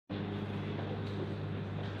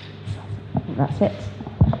That's it.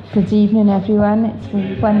 Good evening, everyone.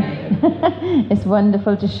 It's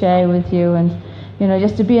wonderful to share with you, and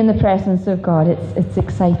just to be in the presence of God. It's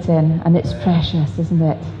exciting and it's precious, isn't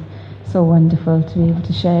it? So wonderful to be able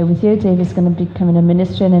to share with you. David's going to be coming and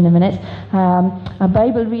ministering in a minute. A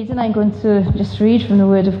Bible reading, I'm going to just read from the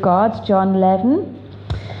Word of God, John 11.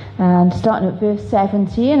 And starting at verse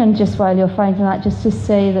 17, and just while you're finding that, just to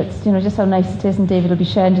say that, just how nice it is, and David will be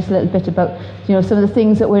sharing just a little bit about, some of the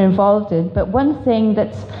things that we're involved in. But one thing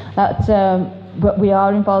that we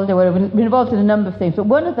are involved in, we're involved in a number of things, but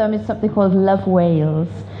one of them is something called Love Wales.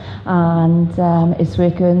 And it's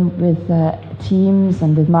working with teams,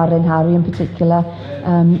 and with Mara and Harry in particular,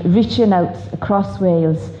 reaching out across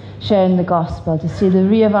Wales, sharing the gospel to see the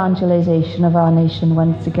re-evangelization of our nation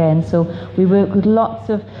once again. So we work with lots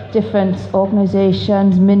of different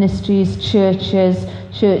organizations, ministries, churches,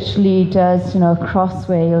 church leaders, across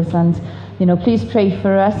Wales. And, please pray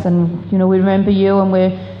for us. And, we remember you, and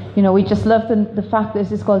we just love the fact that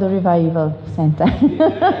this is called a revival centre.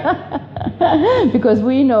 Because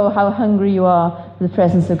we know how hungry you are for the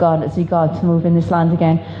presence of God, and see God to move in this land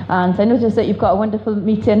again. And I noticed that you've got a wonderful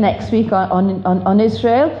meeting next week on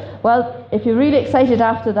Israel. Well, if you're really excited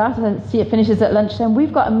after that, and see it finishes at lunchtime,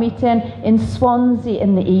 we've got a meeting in Swansea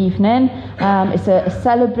in the evening. It's a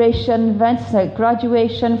celebration event, it's a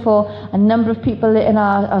graduation for a number of people in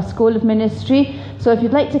our School of Ministry. So if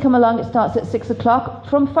you'd like to come along, it starts at 6 o'clock.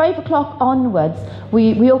 From 5 o'clock onwards,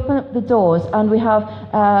 we open up the doors, and we have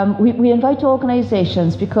we invite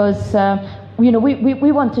organisations, because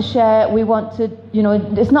we want to share. We want to,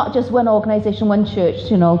 it's not just one organisation, one church.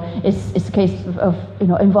 It's a case of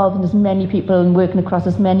involving as many people and working across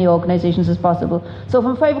as many organisations as possible. So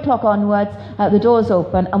from 5 o'clock onwards, the doors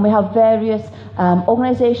open, and we have various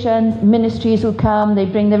organisations, ministries who come. They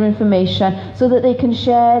bring their information so that they can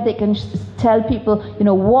share. They can tell people,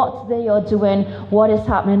 what they are doing, what is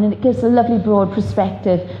happening, and it gives a lovely broad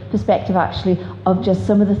perspective actually of just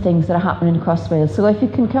some of the things that are happening across Wales. So if you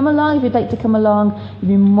can come along, if you'd like to come along, you'd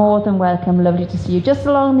be more than welcome. Lovely to see you. Just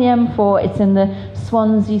along the M4, it's in the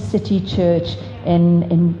Swansea City Church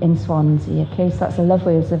in Swansea. Okay, so that's a Love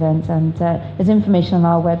Wales event, and there's information on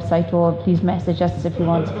our website, or please message us if you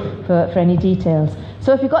want for any details.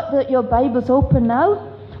 So if you've got your Bibles open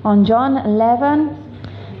now on John 11,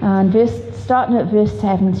 and starting at verse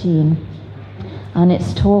 17, and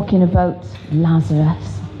it's talking about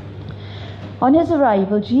Lazarus. On his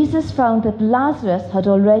arrival, Jesus found that Lazarus had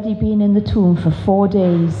already been in the tomb for 4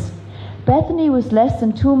 days. Bethany was less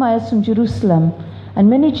than 2 miles from Jerusalem, and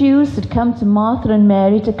many Jews had come to Martha and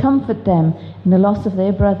Mary to comfort them in the loss of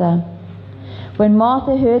their brother. When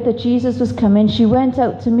Martha heard that Jesus was coming, she went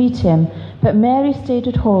out to meet him, but Mary stayed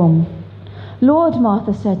at home. "Lord,"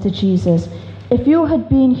 Martha said to Jesus, "if you had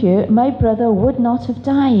been here, my brother would not have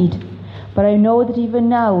died. But I know that even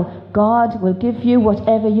now God will give you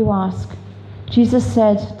whatever you ask." Jesus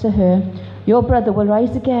said to her, "Your brother will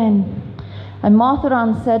rise again." And Martha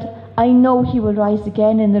answered, "I know he will rise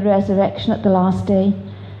again in the resurrection at the last day."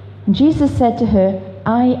 And Jesus said to her,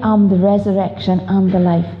 "I am the resurrection and the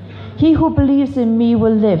life. He who believes in me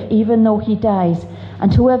will live even though he dies,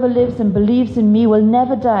 and whoever lives and believes in me will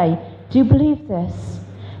never die. Do you believe this?"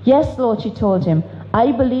 "Yes, Lord," she told him.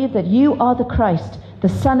 "I believe that you are the Christ, the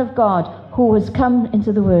Son of God, who has come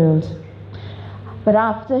into the world." But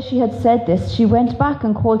after she had said this, she went back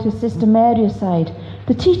and called her sister Mary aside.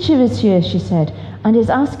 "The teacher is here," she said, "and is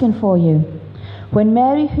asking for you." When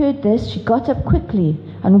Mary heard this, she got up quickly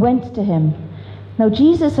and went to him. Now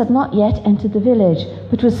Jesus had not yet entered the village,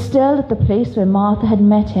 but was still at the place where Martha had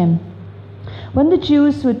met him. When the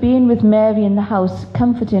Jews who had been with Mary in the house,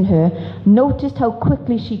 comforting her, noticed how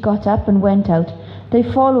quickly she got up and went out, they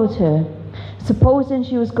followed her, supposing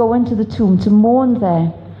she was going to the tomb to mourn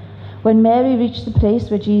there. When Mary reached the place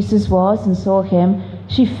where Jesus was and saw him,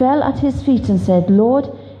 she fell at his feet and said, "Lord,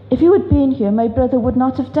 if you had been here, my brother would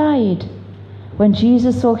not have died." When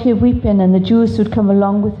Jesus saw her weeping, and the Jews who had come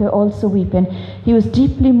along with her also weeping, he was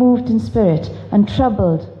deeply moved in spirit and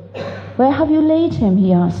troubled. "Where have you laid him?"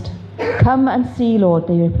 he asked. "Come and see, Lord,"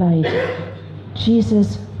 they replied.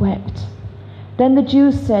 Jesus wept. Then the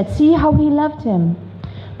Jews said, "See how he loved him."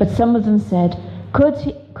 But some of them said,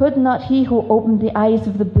 Could not he who opened the eyes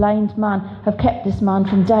of the blind man have kept this man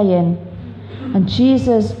from dying?" And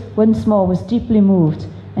Jesus once more was deeply moved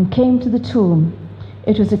and came to the tomb.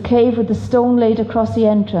 It was a cave with a stone laid across the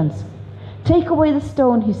entrance. "Take away the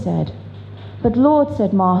stone," he said. "But Lord,"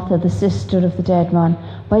 said Martha, the sister of the dead man,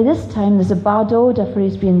 "by this time there's a bad odour, for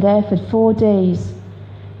he's been there for 4 days."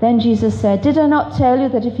 Then Jesus said, "Did I not tell you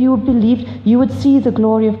that if you had believed, you would see the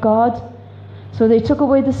glory of God?" So they took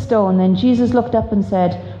away the stone. Then Jesus looked up and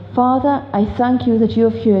said, Father, I thank you that you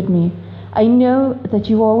have heard me. I know that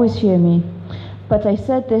you always hear me. But I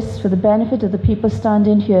said this for the benefit of the people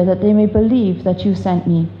standing here, that they may believe that you sent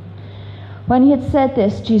me." When he had said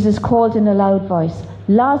this, Jesus called in a loud voice,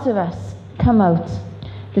 "Lazarus, come out."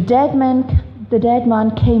 The dead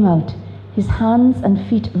man came out, his hands and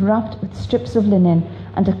feet wrapped with strips of linen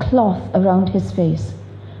and a cloth around his face.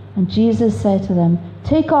 And Jesus said to them,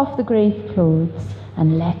 "Take off the grave clothes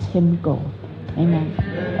and let him go." Amen.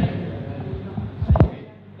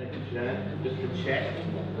 Thank you, Janet. Just to check.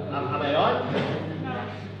 Am I on?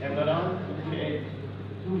 Am I on? Okay.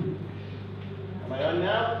 Am I on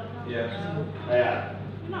now? Yes. I am.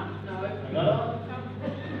 No. I'm not on?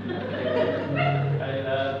 I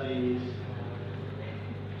love these.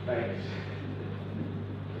 Thanks.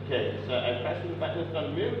 Okay, so I press the button, it's not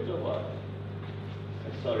moved or what?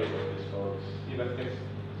 I'm sorry about this, folks. You must get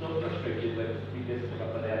so frustrated when we just come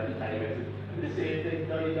up with the other time. It's the same thing,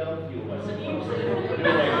 no, you don't. You must.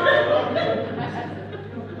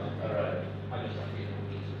 Alright.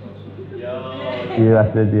 Yo. You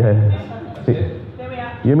have to, yeah. There we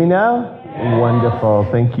are. Hear me now? Yeah. Wonderful.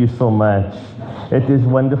 Thank you so much. It is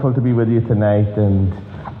wonderful to be with you tonight, and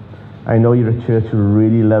I know you're a church who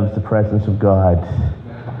really loves the presence of God,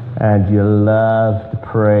 and you love to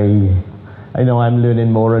pray. I know I'm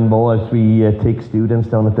learning more and more as we take students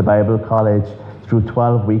down at the Bible College through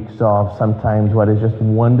 12 weeks of sometimes what is just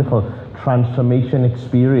wonderful transformation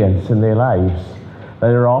experience in their lives.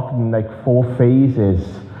 There are often like 4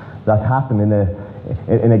 phases that happen in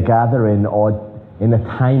a gathering or in a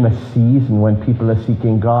time, a season when people are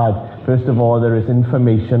seeking God. First of all, there is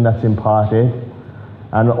information that's imparted,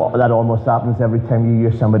 and that almost happens every time you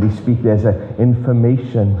hear somebody speak. There's an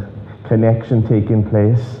information connection taking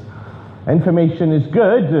place. Information is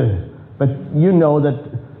good, but you know that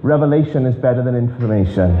revelation is better than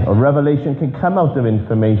information. Or revelation can come out of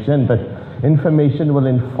information, but information will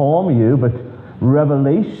inform you, but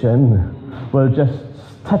revelation will just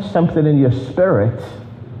touch something in your spirit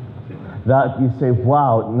that you say,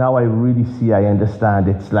 wow, now I really see, I understand.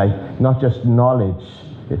 It's like not just knowledge.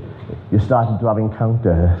 You're starting to have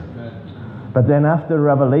encounter. But then after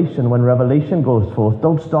revelation, when revelation goes forth,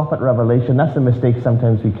 don't stop at revelation. That's a mistake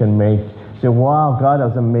sometimes we can make. Say, wow, God, that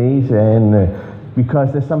was amazing.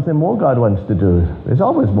 Because there's something more God wants to do. There's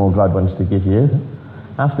always more God wants to give you.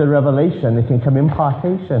 After revelation, it can come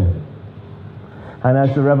impartation. And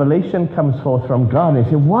as the revelation comes forth from God, you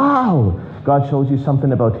say, wow, God shows you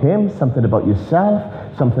something about him, something about yourself,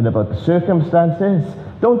 something about the circumstances.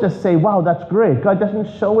 Don't just say, wow, that's great. God doesn't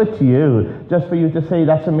show it to you just for you to say,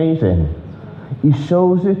 that's amazing. He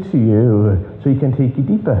shows it to you so he can take you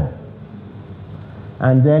deeper.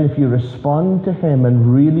 And then if you respond to him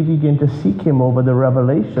and really begin to seek him over the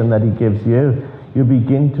revelation that he gives you, you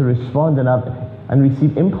begin to respond and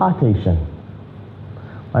receive impartation.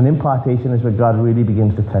 And impartation is where God really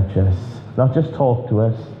begins to touch us. Not just talk to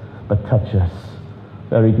us, but touch us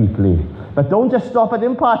very deeply. But don't just stop at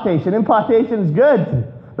impartation. Impartation is good.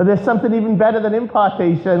 But there's something even better than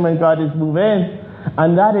impartation when God is moving.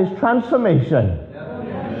 And that is transformation.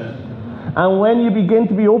 And when you begin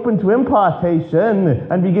to be open to impartation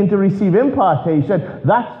and begin to receive impartation,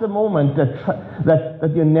 that's the moment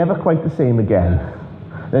that you're never quite the same again.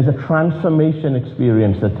 There's a transformation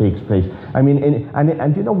experience that takes place. I mean,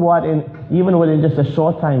 and you know what? Even within just a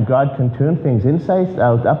short time, God can turn things inside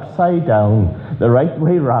out, upside down, the right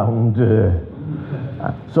way round.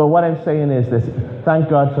 So what I'm saying is this: thank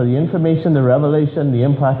God for the information, the revelation, the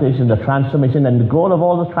impartation, the transformation, and the goal of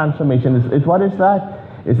all the transformation is what is that?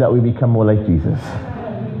 Is that we become more like Jesus.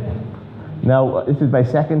 Now, this is my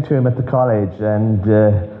second term at the college, and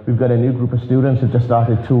we've got a new group of students who just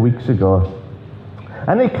started 2 weeks ago.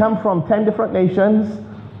 And they come from 10 different nations.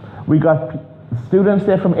 We got students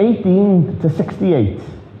there from 18 to 68.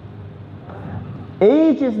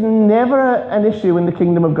 Age is never an issue in the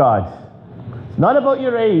kingdom of God. It's not about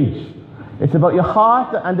your age. It's about your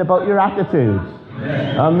heart and about your attitude.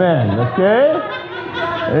 Amen. Okay?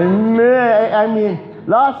 Amen. I mean,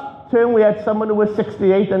 last term we had someone who was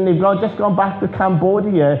 68 and they've just gone back to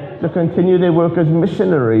Cambodia to continue their work as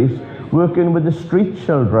missionaries, working with the street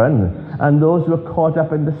children and those who are caught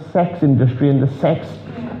up in the sex industry and the sex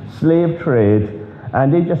slave trade.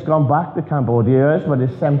 And they've just gone back to Cambodia. But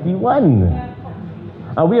it's 71.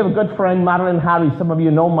 And we have a good friend, Marilyn Harry. Some of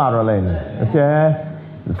you know Marilyn. Okay?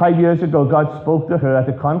 5 years ago, God spoke to her at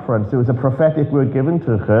a conference. There was a prophetic word given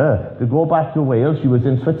to her to go back to Wales. She was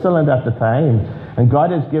in Switzerland at the time. And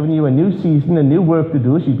God has given you a new season, a new work to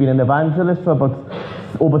do. She's been an evangelist for about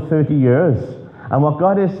over 30 years. And what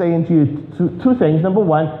God is saying to you, two things. Number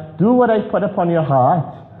one, do what I put upon your heart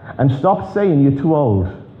and stop saying you're too old.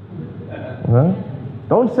 Huh?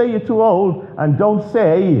 Don't say you're too old, and don't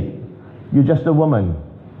say you're just a woman.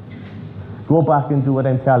 Go back and do what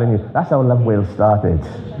I'm telling you. That's how Love Wales started.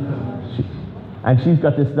 And she's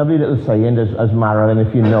got this lovely little saying, as Marilyn,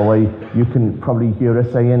 if you know her, you can probably hear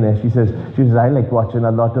her saying this. She says, I like watching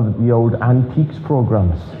a lot of the old antiques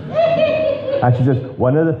programs. And she says,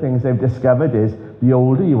 one of the things I've discovered is, the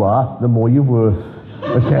older you are, the more you're worth.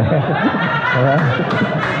 Okay?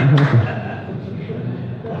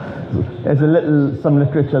 There's some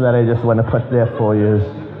literature that I just want to put there for you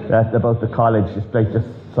about the college. It's like just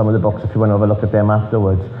some of the books if you want to have a look at them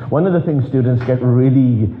afterwards. One of the things students get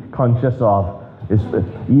really conscious of is,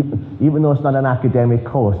 even though it's not an academic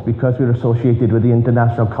course, because we're associated with the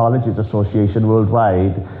International Colleges Association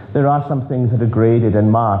worldwide, there are some things that are graded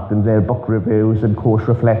and marked, and they're book reviews and course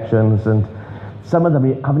reflections, and some of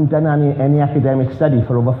them haven't done any academic study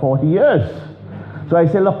for over 40 years. So I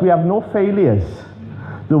say, look, we have no failures.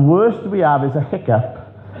 The worst we have is a hiccup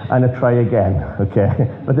and a try again, okay?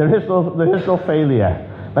 But there is no failure.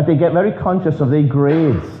 But they get very conscious of their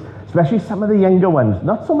grades, especially some of the younger ones.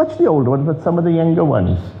 Not so much the older ones, but some of the younger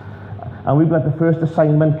ones. And we've got the first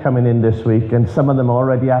assignment coming in this week, and some of them are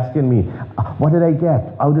already asking me, what did I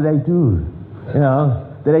get? How did I do? You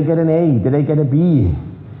know, did I get an A? Did I get a B?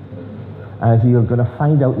 And I say, you're going to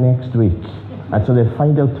find out next week. And so they'll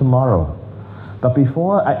find out tomorrow. But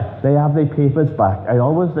before they have their papers back, I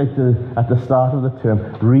always like to, at the start of the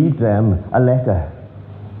term, read them a letter.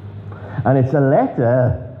 And it's a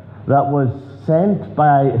letter that was sent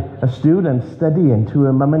by a student studying to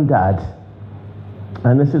her mum and dad.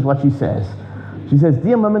 And this is what she says. She says,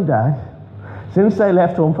 Dear Mum and Dad, since I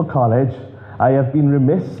left home for college, I have been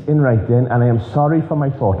remiss in writing, and I am sorry for my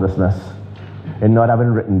thoughtlessness in not having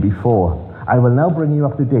written before. I will now bring you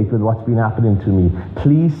up to date with what's been happening to me.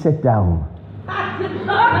 Please sit down.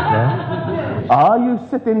 Okay? Are you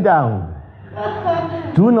sitting down?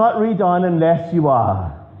 Do not read on unless you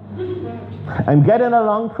are. I'm getting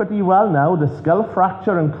along pretty well now. The skull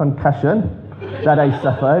fracture and concussion that I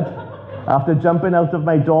suffered after jumping out of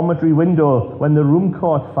my dormitory window when the room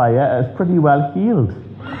caught fire is pretty well healed.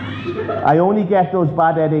 I only get those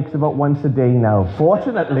bad headaches about once a day now.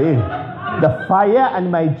 Fortunately, the fire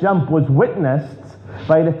and my jump was witnessed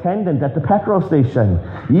by an attendant at the petrol station.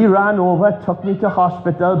 He ran over, took me to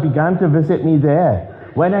hospital, began to visit me there.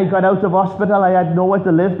 When I got out of hospital, I had nowhere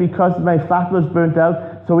to live because my flat was burnt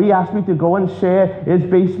out, so he asked me to go and share his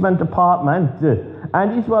basement apartment.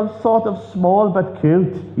 And he's, well, sort of small but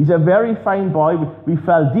cute. He's a very fine boy. We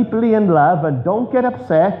fell deeply in love, and don't get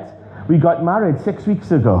upset, we got married 6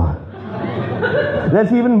 weeks ago.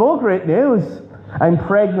 There's even more great news. I'm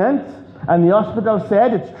pregnant, and the hospital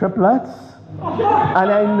said it's triplets.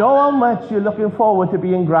 And I know how much you're looking forward to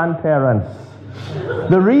being grandparents.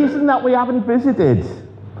 The reason that we haven't visited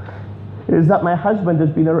is that my husband has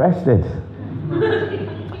been arrested.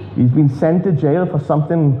 He's been sent to jail for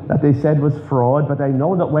something that they said was fraud, but I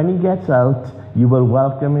know that when he gets out, you will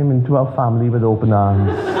welcome him into our family with open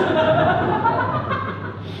arms.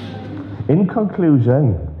 In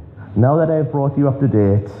conclusion, now that I've brought you up to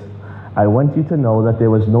date, I want you to know that there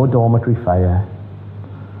was no dormitory fire.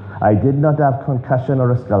 I did not have concussion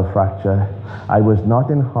or a skull fracture. I was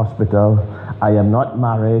not in hospital. I am not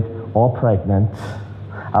married or pregnant.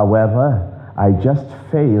 However, I just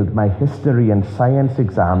failed my history and science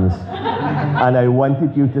exams, and I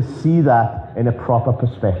wanted you to see that in a proper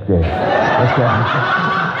perspective. Okay.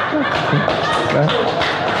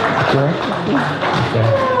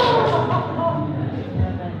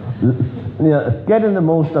 You know, getting the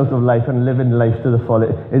most out of life and living life to the full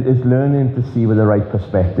is learning to see with the right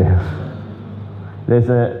perspective. There's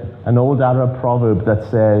an old Arab proverb that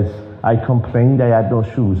says, I complained I had no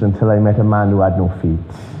shoes until I met a man who had no feet.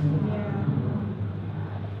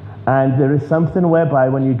 And there is something whereby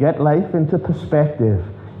when you get life into perspective,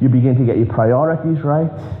 you begin to get your priorities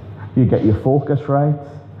right, you get your focus right,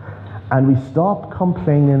 and we stop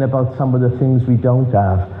complaining about some of the things we don't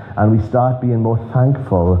have, and we start being more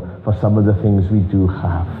thankful for some of the things we do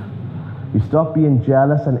have. We stop being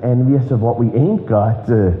jealous and envious of what we ain't got,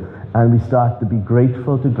 and we start to be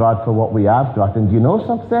grateful to God for what we have got. And do you know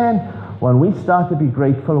something? When we start to be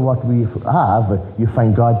grateful for what we have, you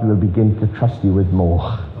find God will begin to trust you with more.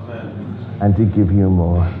 Amen. And to give you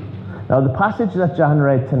more. Now, the passage that Jan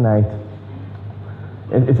read tonight,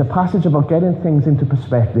 it's a passage about getting things into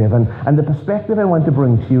perspective. And the perspective I want to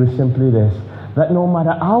bring to you is simply this, that no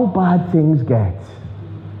matter how bad things get,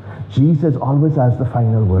 Jesus always has the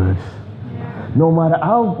final word. No matter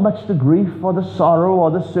how much the grief or the sorrow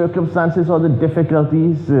or the circumstances or the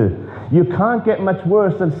difficulties, you can't get much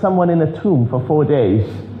worse than someone in a tomb for 4 days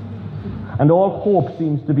and all hope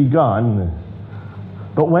seems to be gone.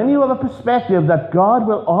 But when you have a perspective that God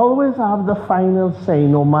will always have the final say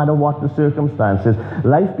no matter what the circumstances,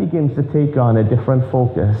 life begins to take on a different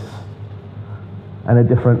focus and a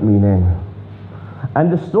different meaning.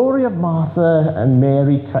 And the story of Martha and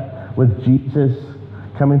Mary with Jesus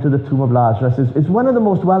coming to the tomb of Lazarus is one of the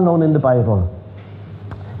most well-known in the Bible.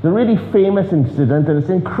 It's a really famous incident, and it's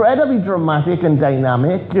incredibly dramatic and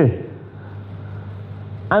dynamic.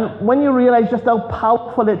 And when you realize just how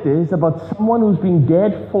powerful it is about someone who's been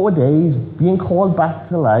dead 4 days being called back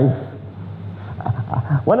to life,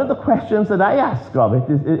 one of the questions that I ask of it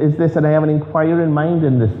is this, and I have an inquiry in mind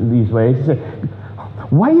in these ways.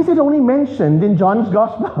 Why is it only mentioned in John's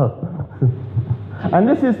Gospel? And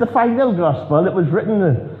this is the final Gospel. It was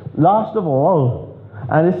written last of all.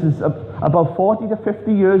 And this is about 40 to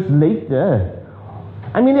 50 years later.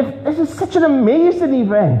 I mean, if this is such an amazing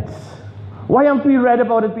event, why haven't we read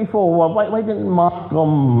about it before? Why didn't Mark or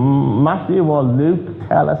Matthew or Luke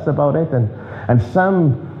tell us about it? And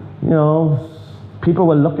some, people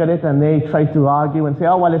will look at it and they try to argue and say,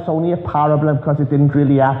 oh, well, it's only a parable because it didn't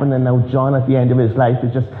really happen. And now John, at the end of his life,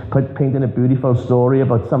 is just painting a beautiful story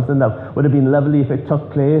about something that would have been lovely if it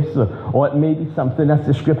took place. Or it may be something that's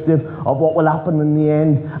descriptive of what will happen in the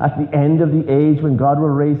end, at the end of the age, when God will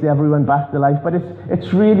raise everyone back to life. But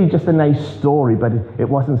it's really just a nice story, but it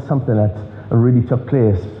wasn't something that really took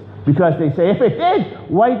place. Because they say, if it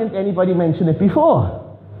did, why didn't anybody mention it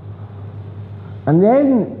before? And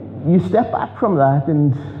then you step back from that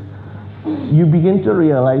and you begin to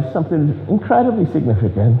realize something incredibly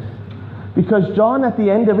significant. Because John, at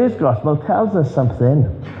the end of his gospel, tells us something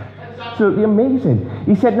absolutely amazing.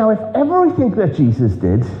 He said, now if everything that Jesus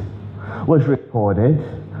did was recorded,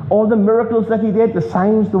 all the miracles that he did, the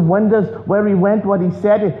signs, the wonders, where he went, what he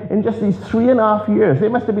said, in just these 3.5 years,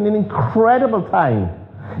 it must have been an incredible time.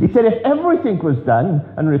 He said if everything was done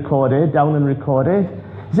and recorded, down and recorded,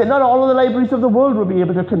 he said not all of the libraries of the world would be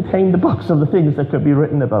able to contain the books of the things that could be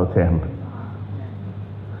written about him.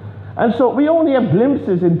 And so we only have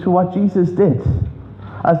glimpses into what Jesus did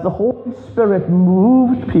as the Holy Spirit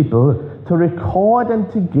moved people to record and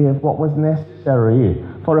to give what was necessary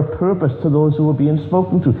for a purpose to those who were being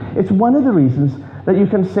spoken to. It's one of the reasons that you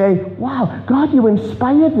can say, wow, God, you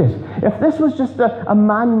inspired this. If this was just a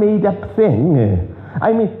man-made up thing,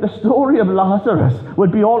 I mean, the story of Lazarus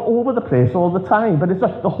would be all over the place all the time, but it's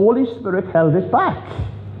like the Holy Spirit held it back.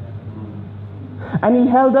 And he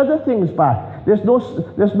held other things back. There's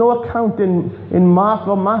no account in Mark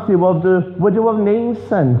or Matthew of the widow of Nain's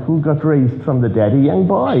son who got raised from the dead, a young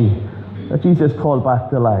boy that Jesus called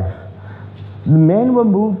back to life. The men were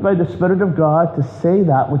moved by the Spirit of God to say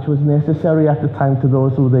that which was necessary at the time to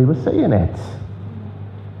those who they were saying it.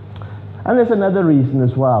 And there's another reason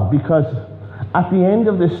as well, because at the end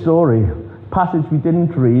of this story, passage we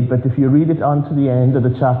didn't read, but if you read it on to the end of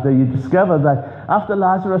the chapter, you discover that after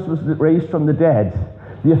Lazarus was raised from the dead,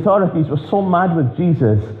 the authorities were so mad with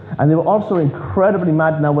Jesus, and they were also incredibly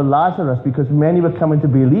mad now with Lazarus, because many were coming to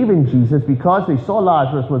believe in Jesus because they saw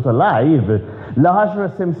Lazarus was alive.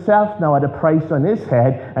 Lazarus himself now had a price on his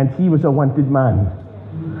head, and he was a wanted man.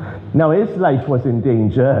 Now his life was in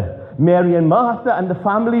danger. Mary and Martha and the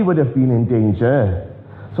family would have been in danger.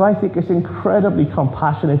 So I think it's incredibly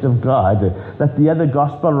compassionate of God that the other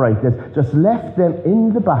gospel writers just left them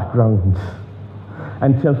in the background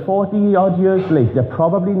until 40 odd years later,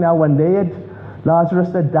 probably now when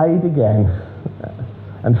Lazarus had died again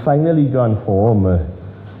and finally gone home,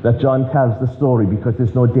 that John tells the story, because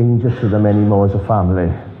there's no danger to them anymore as a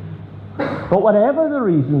family. But whatever the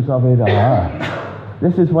reasons of it are,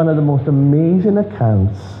 this is one of the most amazing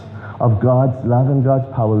accounts of God's love and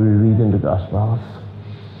God's power we read in the Gospels.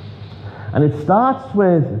 And it starts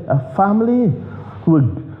with a family who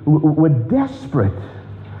were desperate.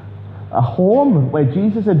 A home where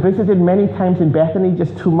Jesus had visited many times in Bethany,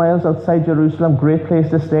 just 2 miles outside Jerusalem. Great place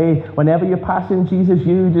to stay. Whenever you're passing Jesus,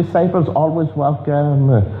 you disciples always welcome.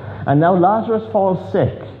 And now Lazarus falls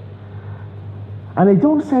sick. And they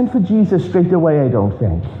don't send for Jesus straight away, I don't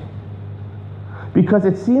think. Because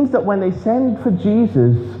it seems that when they send for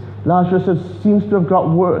Jesus, Lazarus seems to have got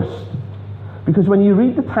worse. Because when you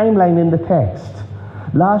read the timeline in the text,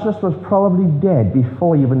 Lazarus was probably dead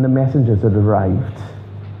before even the messengers had arrived.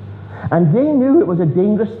 And they knew it was a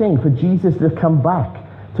dangerous thing for Jesus to come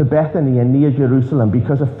back to Bethany and near Jerusalem,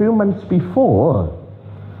 because a few months before,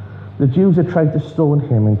 the Jews had tried to stone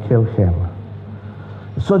him and kill him.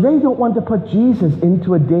 So they don't want to put Jesus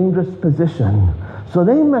into a dangerous position. So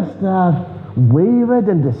they must have wavered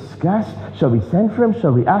and discussed. Shall we send for him?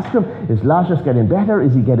 Shall we ask him? Is Lazarus getting better?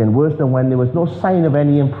 Is he getting worse? And when there was no sign of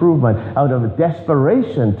any improvement, out of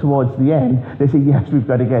desperation towards the end, they say, yes, we've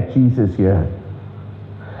got to get Jesus here.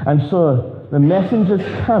 And so the messengers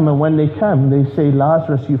come, and when they come, they say,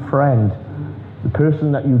 Lazarus, your friend, the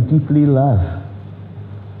person that you deeply love,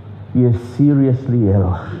 he is seriously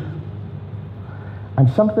ill. And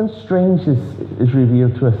something strange is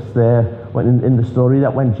revealed to us there in the story,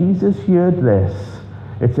 that when Jesus heard this,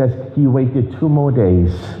 it says he waited 2 more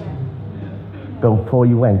days before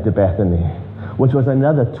he went to Bethany, which was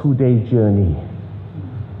another 2-day journey.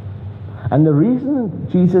 And the reason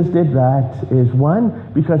Jesus did that is,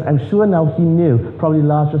 one, because I'm sure now he knew probably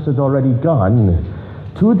Lazarus had already gone.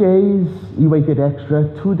 2 days, he waited extra,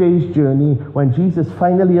 2 days journey. When Jesus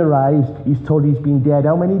finally arrives, he's told he's been dead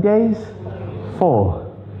how many days? 4.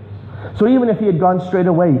 So even if he had gone straight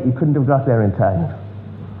away, he couldn't have got there in time.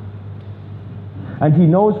 And he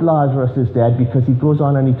knows Lazarus is dead because he goes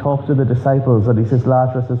on and he talks to the disciples, and he says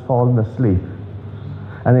Lazarus has fallen asleep.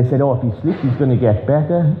 And they said, oh, if he sleeps, he's going to get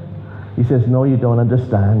better. He says, no, you don't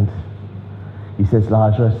understand. He says,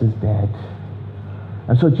 Lazarus is dead.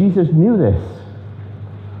 And so Jesus knew this.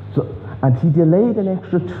 And he delayed an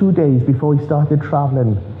extra 2 days before he started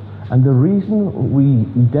traveling. And the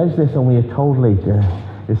reason he does this, and we are told later,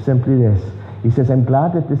 is simply this. He says, I'm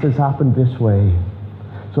glad that this has happened this way,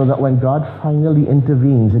 so that when God finally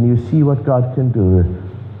intervenes and you see what God can do,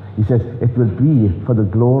 he says, it will be for the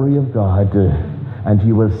glory of God, and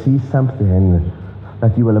you will see something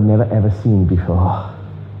that you will have never ever seen before.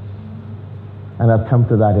 And I'll come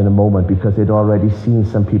to that in a moment, because they'd already seen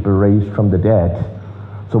some people raised from the dead.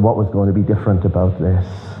 So what was going to be different about this?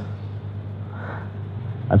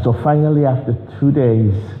 And so finally, after 2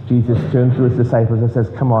 days, Jesus turned to his disciples and says,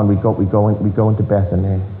 come on, we go into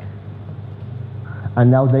Bethany. And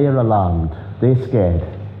now they are alarmed. They're scared.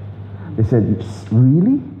 They said,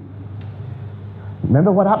 really?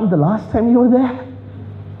 Remember what happened the last time you were there?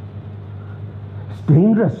 It's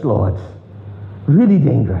dangerous, Lord. Really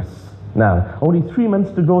dangerous. Now, only 3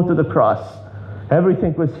 months to go to the cross.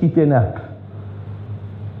 Everything was heating up.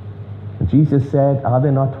 And Jesus said, are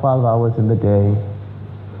there not 12 hours in the day?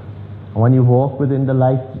 And when you walk within the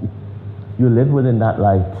light, you live within that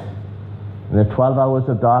light. And there are 12 hours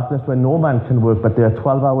of darkness where no man can work, but there are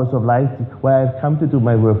 12 hours of light where I've come to do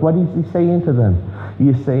my work. What is he saying to them? He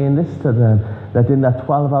is saying this to them, that in that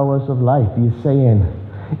 12 hours of light, he is saying,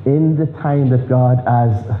 in the time that God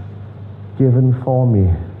has given for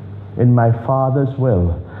me, in my Father's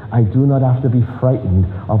will, I do not have to be frightened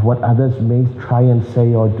of what others may try and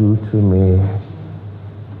say or do to me.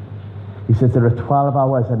 He says there are 12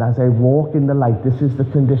 hours, and as I walk in the light, this is the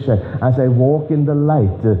condition, as I walk in the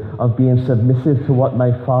light of being submissive to what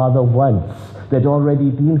my Father wants. There'd already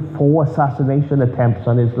been 4 assassination attempts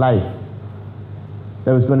on his life.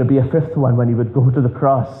 There was going to be a 5th one when he would go to the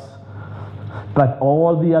cross. But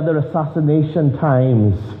all the other assassination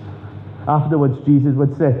times, afterwards Jesus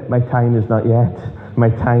would say, my time is not yet. My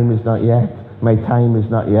time is not yet. My time is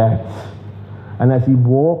not yet. And as he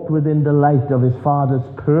walked within the light of his Father's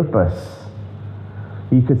purpose,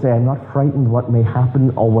 he could say, I'm not frightened what may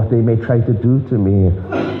happen or what they may try to do to me,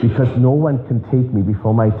 because no one can take me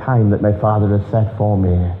before my time that my Father has set for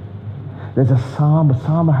me. There's a psalm,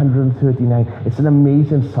 Psalm 139. It's an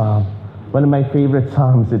amazing psalm. One of my favorite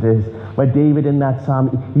psalms it is, where David in that psalm,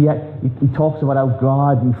 he talks about how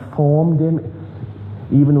God, he formed him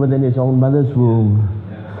even within his own mother's womb.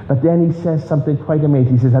 But then he says something quite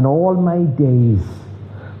amazing. He says, and all my days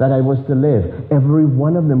that I was to live, every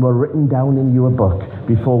one of them were written down in your book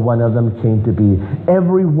before one of them came to be.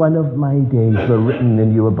 Every one of my days were written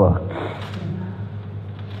in your book.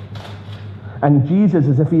 And Jesus,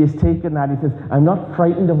 as if he has taken that, he says, I'm not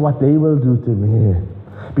frightened of what they will do to me,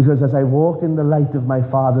 because as I walk in the light of my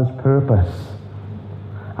Father's purpose,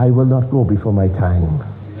 I will not go before my time.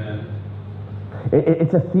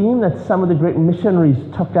 It's a theme that some of the great missionaries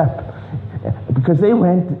took up, because they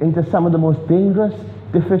went into some of the most dangerous,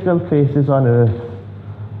 difficult places on earth.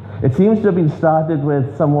 It seems to have been started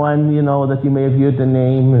with someone, that you may have heard the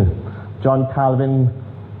name, John Calvin,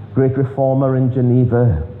 great reformer in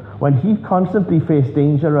Geneva, when he constantly faced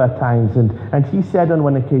danger at times. And he said on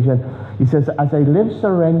one occasion, he says, as I live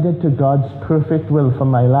surrendered to God's perfect will for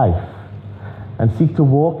my life, and seek to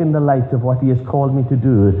walk in the light of what he has called me to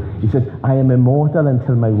do, he said, I am immortal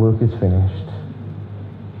until my work is finished.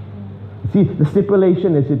 See, the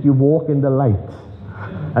stipulation is that you walk in the light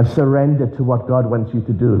and surrender to what God wants you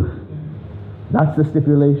to do. That's the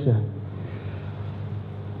stipulation.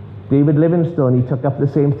 David Livingstone, he took up the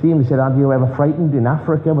same theme. He said, aren't you ever frightened in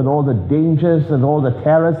Africa with all the dangers and all the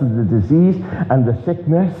terrors and the disease and the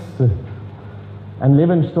sickness? And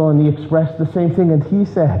Livingstone, he expressed the same thing, and he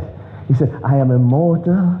said, I am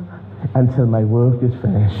immortal until my work is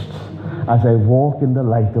finished. as I walk in the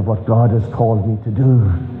light of what God has called me to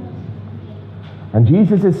do. And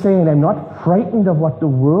Jesus is saying, I'm not frightened of what the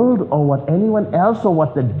world or what anyone else or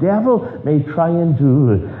what the devil may try and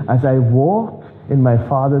do as I walk in my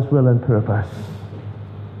Father's will and purpose.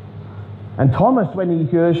 And Thomas, when he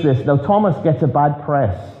hears this, now Thomas gets a bad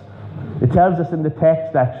press. It tells us in the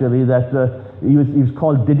text, actually, that he was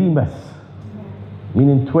called Didymus,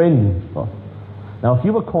 meaning twin. Now, if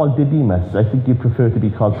you were called Didymus, I think you'd prefer to be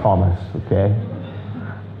called Thomas, okay?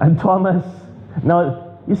 And Thomas,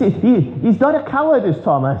 now, you see, he's not a coward, is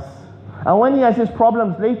Thomas. And when he has his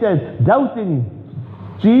problems later, doubting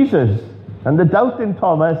Jesus and the doubting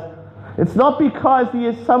Thomas, it's not because he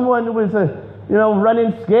is someone who is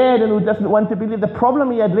running scared and who doesn't want to believe. The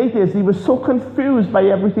problem he had later is he was so confused by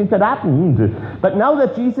everything that happened. But now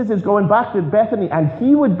that Jesus is going back to Bethany and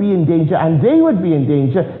he would be in danger and they would be in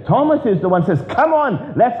danger, Thomas is the one who says, come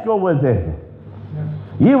on, let's go with him.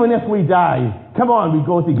 Even if we die, come on, we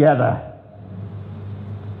go together.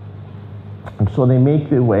 And so they make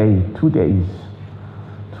their way 2 days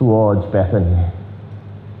towards Bethany.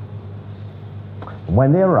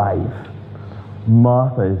 When they arrive,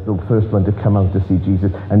 Martha is the first one to come out to see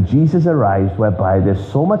Jesus. And Jesus arrives, whereby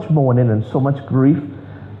there's so much mourning and so much grief.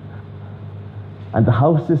 And the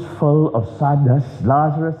house is full of sadness.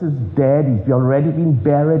 Lazarus is dead. He's already been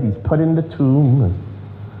buried. He's put in the tomb.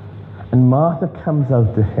 And Martha comes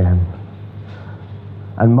out to him.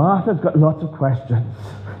 And Martha's got lots of questions.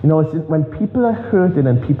 It's when people are hurting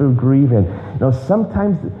and people are grieving,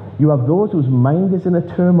 sometimes you have those whose mind is in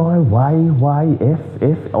a turmoil. Why,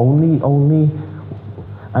 if, only.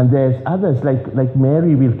 And there's others, like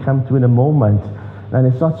Mary we'll come to in a moment, and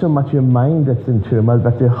it's not so much your mind that's in turmoil,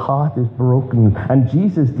 but their heart is broken. And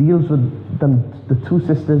Jesus deals with them, the two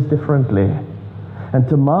sisters, differently. And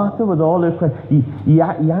to Martha, with all her questions, he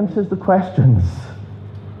answers the questions.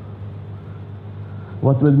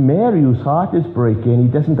 But with Mary, whose heart is breaking, he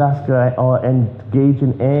doesn't ask her or engage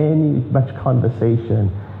in any much conversation.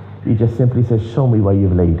 He just simply says, show me where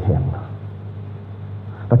you've laid him.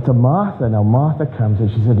 But to Martha, now Martha comes and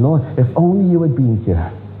she said, Lord, if only you had been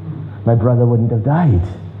here, my brother wouldn't have died.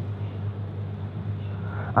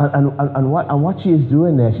 And what she is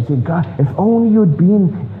doing there, she said, God, if only you had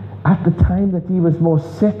been at the time that he was more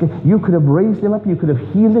sick, you could have raised him up, you could have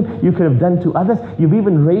healed him, you could have done to others. You've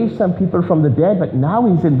even raised some people from the dead, but now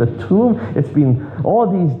he's in the tomb. It's been all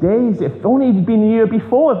these days. If only he'd been here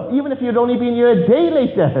before, even if you'd only been here a day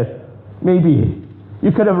later, maybe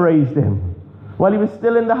you could have raised him while he was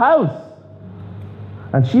still in the house.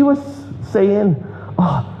 And she was saying,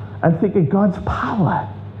 I'm thinking God's power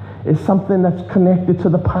is something that's connected to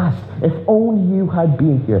the past. If only you had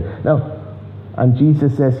been here. Now, and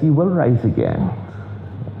Jesus says he will rise again.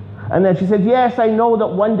 And then she said, yes, I know that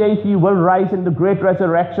one day he will rise in the great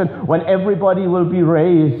resurrection when everybody will be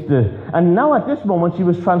raised. And now at this moment she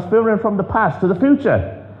was transferring from the past to the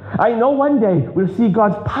future. I know one day we'll see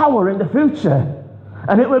God's power in the future.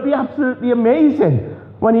 And it will be absolutely amazing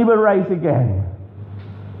when he will rise again.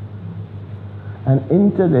 And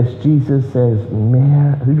into this Jesus says,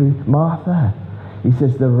 Martha, he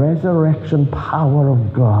says, the resurrection power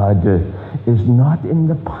of God is not in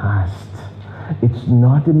the past. It's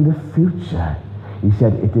not in the future. He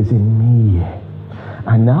said, it is in me.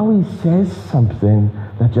 And now he says something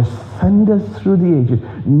that just thunders through the ages.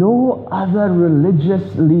 No other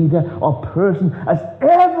religious leader or person has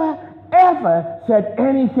ever said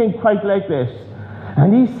anything quite like this.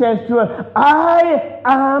 And he says to her, I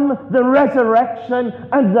am the resurrection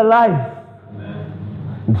and the life.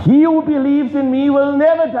 Amen. And he who believes in me will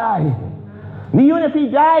never die. And even if he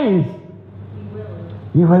dies,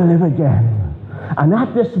 he will live again. And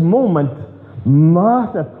at this moment,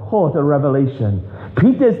 Martha caught a revelation.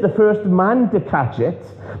 Peter's the first man to catch it.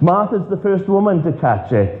 Martha's the first woman to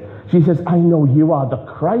catch it. She says, I know you are the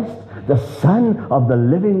Christ, the Son of the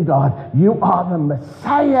living God. You are the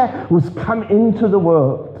Messiah who's come into the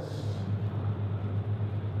world.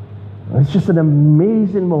 And it's just an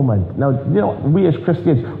amazing moment. Now, we as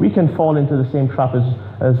Christians, we can fall into the same trap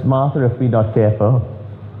as Martha if we're not careful.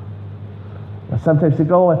 Sometimes they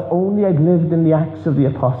go, if only I'd lived in the Acts of the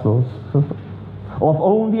Apostles. Or if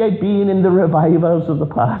only I'd been in the revivals of the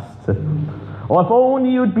past. Or if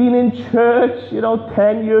only you'd been in church,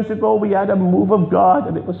 10 years ago we had a move of God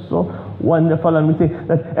and it was so wonderful. And we think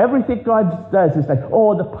that everything God does is like,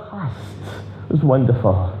 the past was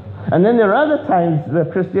wonderful. And then there are other times where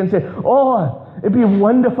Christians say, it'd be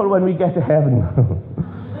wonderful when we get to heaven.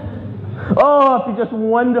 It'd be just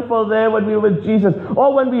wonderful there when we're with Jesus.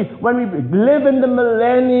 Or when we live in the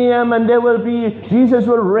millennium and Jesus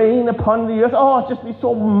will reign upon the earth. It'd just be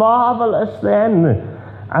so marvelous then.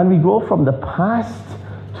 And we go from the past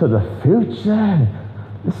to the future.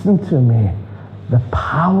 Listen to me. The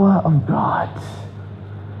power of God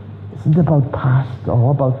isn't about past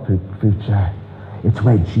or about future. It's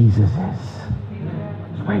where Jesus is.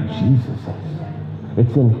 It's where Jesus is.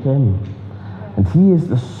 It's in him. And he is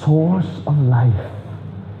the source of life.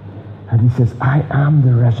 And he says, I am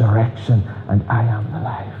the resurrection and I am the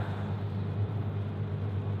life.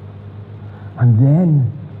 And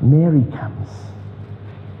then Mary comes.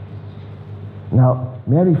 Now,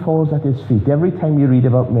 Mary falls at his feet. Every time you read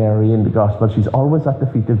about Mary in the gospel, she's always at the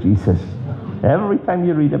feet of Jesus. Every time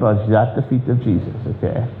you read about her, she's at the feet of Jesus,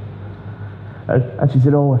 okay? And she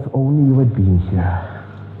said, oh, if only you had been here.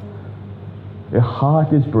 Her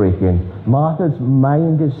heart is breaking. Martha's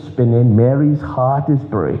mind is spinning. Mary's heart is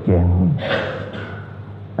breaking.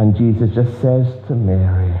 And Jesus just says to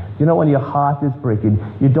Mary, you know, when your heart is breaking,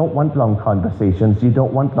 you don't want long conversations. You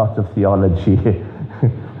don't want lots of theology.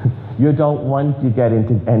 You don't want to get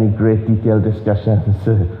into any great detailed discussions.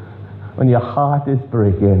 When your heart is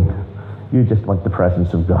breaking, you just want the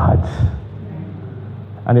presence of God.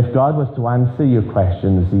 And if God was to answer your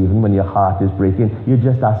questions, even when your heart is breaking, you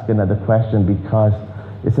just ask another question, because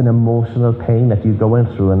it's an emotional pain that you're going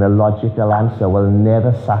through, and a logical answer will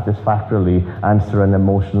never satisfactorily answer an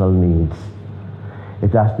emotional needs.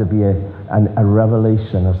 It has to be a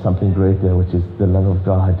revelation of something greater, which is the love of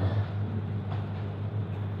God.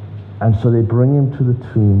 And so they bring him to the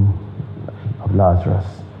tomb of Lazarus.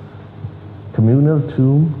 Communal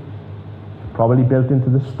tomb, probably built into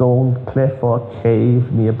the stone cliff or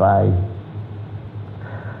cave nearby.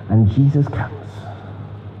 And Jesus comes.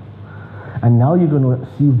 And now you're going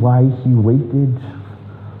to see why he waited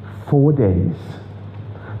 4 days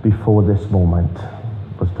before this moment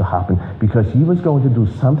was to happen. Because he was going to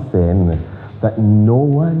do something that no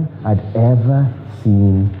one had ever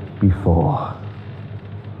seen before.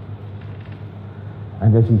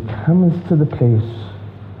 And as he comes to the place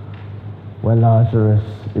where Lazarus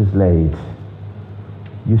is laid,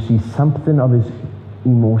 you see something of his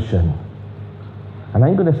emotion. And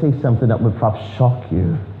I'm going to say something that will perhaps shock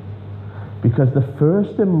you. Because the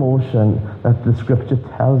first emotion that the scripture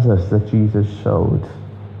tells us that Jesus showed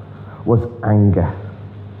was anger.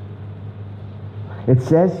 It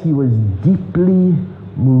says he was deeply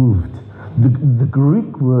moved. The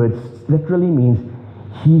Greek word literally means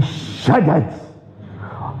he shuddered.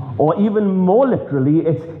 Or even more literally,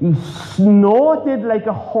 he snorted like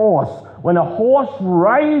a horse. When a horse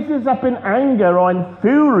rises up in anger or in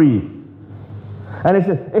fury. And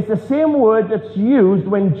it's the same word that's used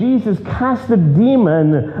when Jesus cast a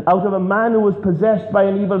demon out of a man who was possessed by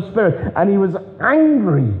an evil spirit. And he was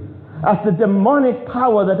angry at the demonic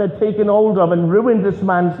power that had taken hold of and ruined this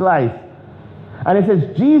man's life. And it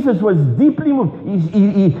says Jesus was deeply moved.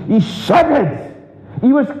 He shuddered.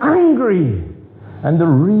 He was angry. And the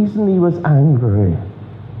reason he was angry,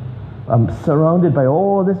 surrounded by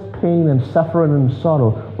all this pain and suffering and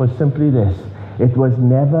sorrow, was simply this. It was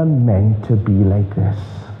never meant to be like this.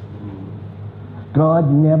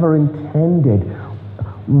 God never intended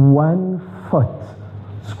 1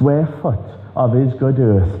 square foot of his good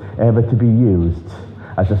earth ever to be used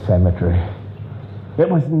as a cemetery. It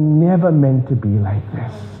was never meant to be like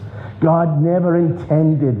this. God never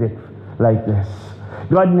intended it like this.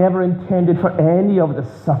 God never intended for any of the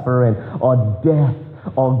suffering or death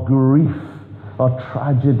or grief or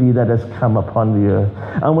tragedy that has come upon the earth.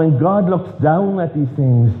 And when God looks down at these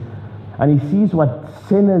things and he sees what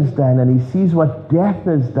sin has done, and he sees what death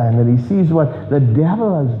has done, and he sees what the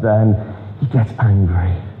devil has done, he gets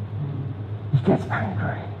angry. He gets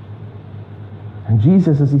angry. And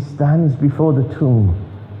Jesus, as he stands before the tomb,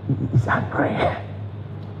 he's angry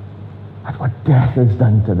at what death has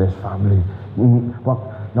done to this family.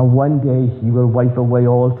 Now one day he will wipe away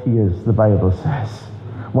all tears, the Bible says.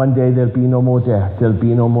 One day there'll be no more death, there'll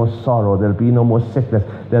be no more sorrow, there'll be no more sickness,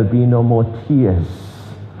 there'll be no more tears.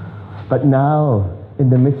 But now, in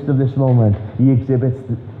the midst of this moment, he exhibits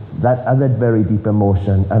that other very deep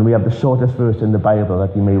emotion. And we have the shortest verse in the Bible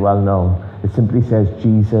that you may well know. It simply says,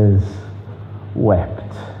 Jesus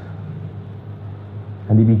wept.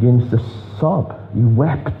 And he begins to sob. He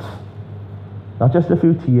wept. Not just a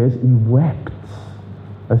few tears, he wept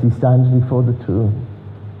as he stands before the tomb.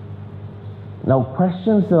 Now,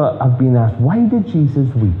 questions have been asked. Why did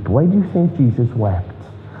Jesus weep? Why do you think Jesus wept?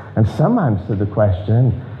 And some answer the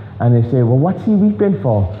question, and they say, well, what's he weeping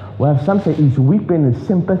for? Well, some say he's weeping in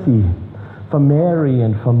sympathy for Mary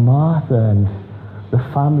and for Martha and the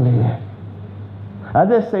family.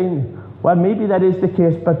 Others saying, well, maybe that is the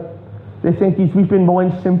case, but they think he's weeping more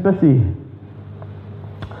in sympathy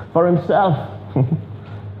for himself.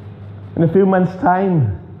 In a few months'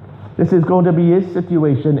 time, This is going to be his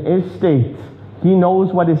situation, his state. He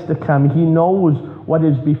knows what is to come. He knows what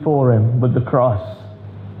is before him with the cross.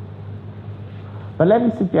 But let me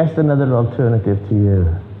suggest another alternative to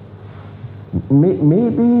you.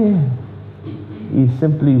 Maybe he's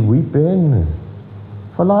simply weeping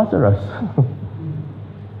for Lazarus.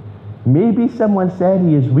 Maybe someone said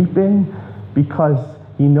he is weeping because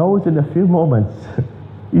he knows in a few moments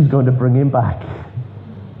he's going to bring him back.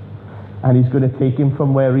 And he's going to take him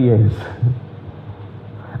from where he is.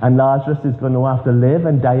 And Lazarus is going to have to live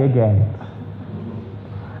and die again.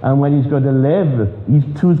 And when he's going to live, he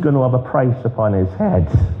too is going to have a price upon his head.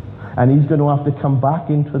 And he's going to have to come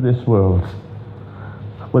back into this world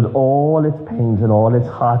with all its pains and all its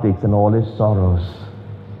heartaches and all its sorrows.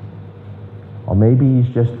 Or maybe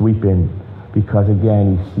he's just weeping because,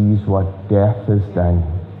 again, he sees what death has done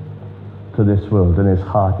to this world and his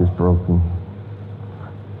heart is broken.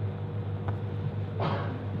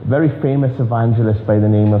 A very famous evangelist by the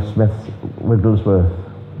name of Smith Wigglesworth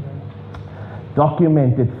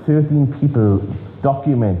documented 13 people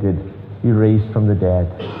he raised from the dead.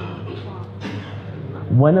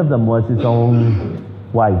 One of them was his own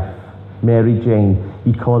wife, Mary Jane.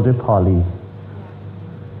 He called her Polly.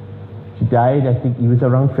 She died, I think he was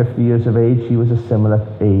around 50 years of age. She was a similar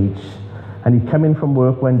age. And he'd come in from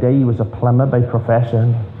work one day. He was a plumber by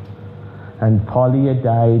profession. And Polly had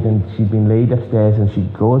died, and she'd been laid upstairs, and she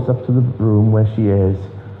goes up to the room where she is.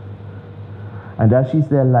 And as she's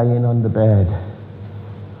there lying on the bed,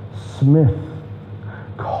 Smith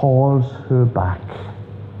calls her back.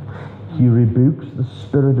 He rebukes the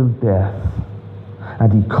spirit of death,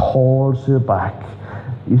 and he calls her back.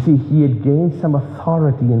 You see, he had gained some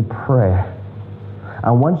authority in prayer.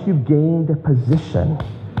 And once you've gained a position,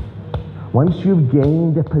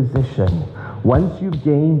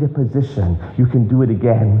 you can do it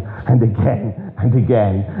again and again and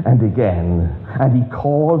again and again. And he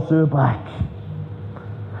calls her back.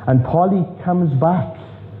 And Polly comes back.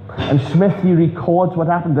 And Smith, he records what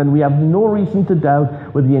happened. And we have no reason to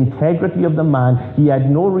doubt with the integrity of the man. He had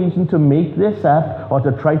no reason to make this up or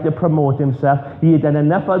to try to promote himself. He had done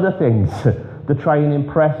enough other things to try and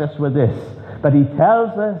impress us with this. But he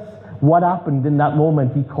tells us what happened in that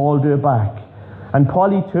moment. He called her back. And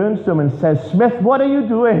Polly turns to him and says, Smith, what are you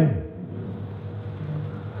doing?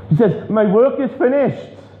 He says, my work is finished.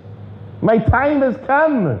 My time has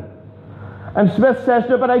come. And Smith says to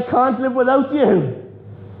her, but I can't live without you.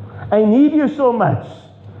 I need you so much.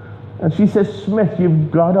 And she says, Smith,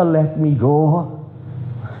 you've got to let me go.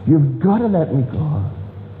 You've got to let me go.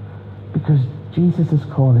 Because Jesus is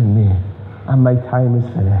calling me and my time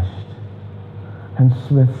is finished. And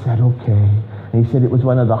Smith said, okay. And he said it was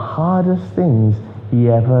one of the hardest things he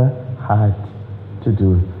ever had to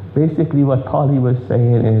do. Basically what Polly was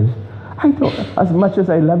saying is, as much as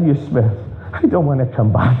I love you, Smith, I don't want to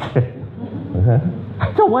come back.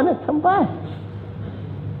 I don't want to come back.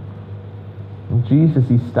 And Jesus,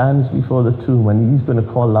 he stands before the tomb and he's going to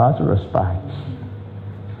call Lazarus back.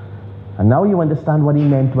 And now you understand what he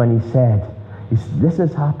meant when he said, this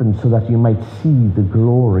has happened so that you might see the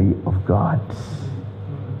glory of God.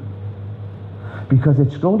 Because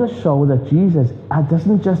it's going to show that Jesus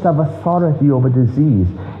doesn't just have authority over disease.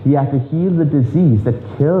 He had to heal the disease that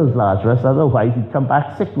killed Lazarus, otherwise he'd come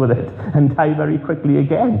back sick with it and die very quickly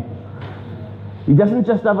again. He doesn't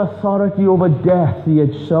just have authority over death. He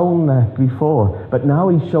had shown that before. But now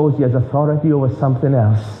he shows he has authority over something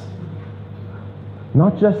else.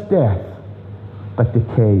 Not just death, but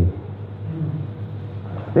decay.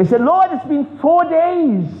 They said, Lord, it's been 4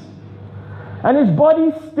 days and his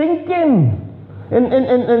body's stinking. And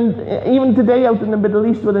even today out in the Middle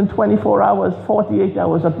East, within 24 hours, 48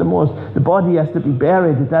 hours at the most, the body has to be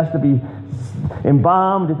buried. It has to be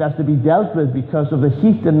embalmed. It has to be dealt with because of the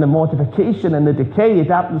heat and the mortification and the decay. It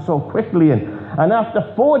happens so quickly. And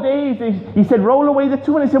after 4 days, he said, roll away the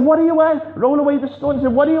stone. He said, what are you asking? Roll away the stone. He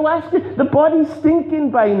said, what are you asking? The body's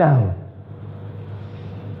stinking by now.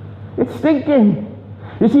 It's stinking.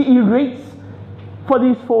 You see, he waits for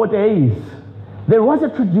these 4 days. There was a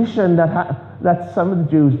tradition that some of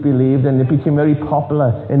the Jews believed, and it became very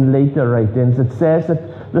popular in later writings. It says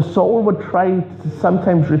that the soul would try to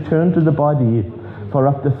sometimes return to the body for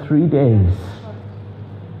up to 3 days.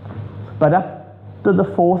 But up to the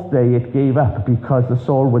 4th day, it gave up because the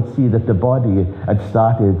soul would see that the body had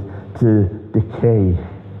started to decay.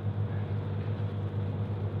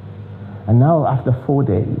 And now, after 4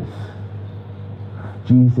 days,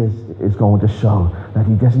 Jesus is going to show that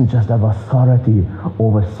he doesn't just have authority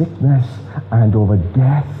over sickness and over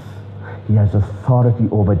death. He has authority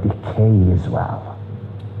over decay as well.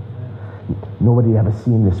 Nobody ever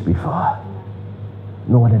seen this before.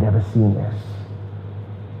 No one had ever seen this.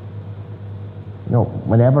 You know,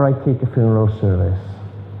 whenever I take a funeral service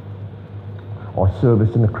or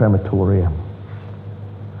service in a crematorium,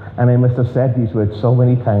 and I must have said these words so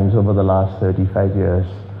many times over the last 35 years.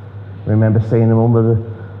 I remember saying them over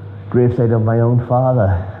the graveside of my own father,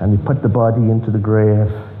 and he put the body into the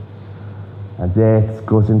grave, and there it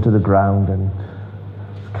goes into the ground, and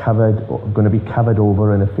it's covered, going to be covered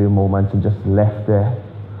over in a few moments, and just left there.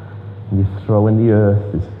 And you throw in the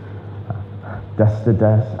earth, it's dust to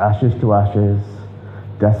dust, ashes to ashes,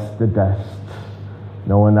 dust to dust,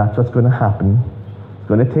 knowing that's what's going to happen. It's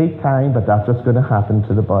going to take time, but that's what's going to happen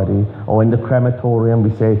to the body. Or in the crematorium,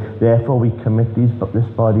 we say, therefore we commit this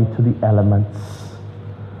body to the elements.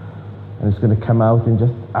 And it's going to come out in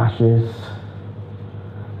just ashes.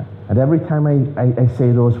 And every time I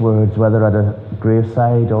say those words, whether at a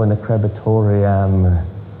graveside or in a crematorium,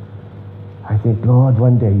 I think, Lord,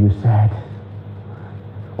 one day you said,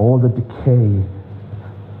 all the decay,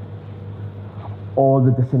 all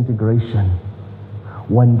the disintegration,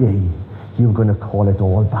 one day you're going to call it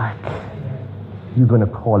all back. You're going to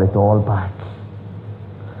call it all back.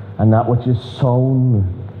 And that which is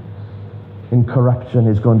sown in corruption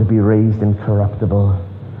is going to be raised incorruptible.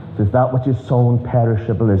 So that which is sown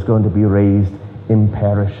perishable is going to be raised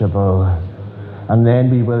imperishable. And then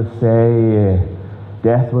we will say,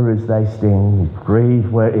 death, where is thy sting?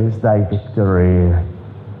 Grave, where is thy victory?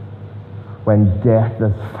 When death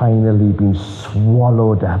has finally been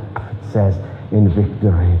swallowed up, it says, in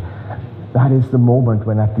victory. That is the moment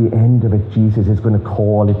when at the end of it, Jesus is going to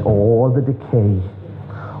call it all the decay,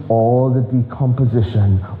 all the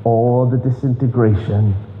decomposition, all the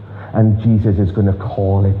disintegration, and Jesus is going to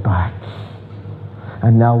call it back.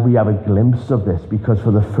 And now we have a glimpse of this, because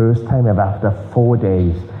for the first time ever, after 4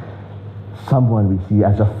 days, someone we see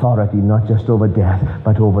has authority not just over death,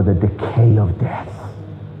 but over the decay of death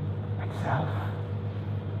itself.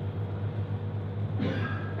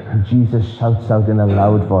 And Jesus shouts out in a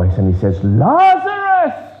loud voice, and he says,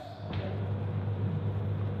 Lazarus!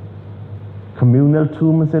 Communal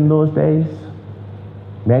tombs in those days.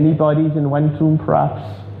 Many bodies in one tomb, perhaps.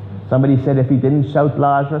 Somebody said if he didn't shout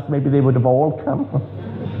Lazarus, maybe they would have all come.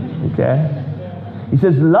 Okay? He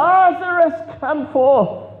says, Lazarus, come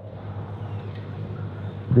forth.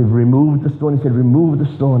 They've removed the stone. He said, remove the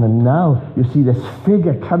stone. And now you see this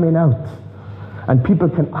figure coming out. And people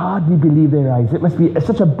can hardly believe their eyes. It must be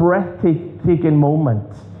such a breathtaking moment.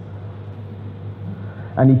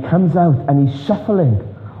 And he comes out and he's shuffling,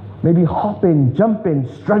 maybe hopping, jumping,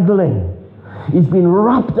 struggling. He's been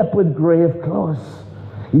wrapped up with grave clothes.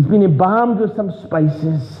 He's been embalmed with some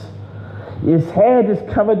spices. His head is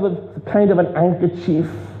covered with kind of an handkerchief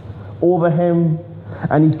over him.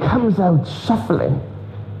 And he comes out shuffling.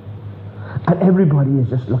 And everybody is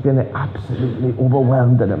just looking at absolutely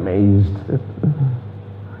overwhelmed and amazed.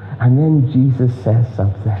 And then Jesus says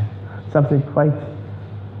something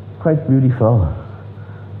quite beautiful,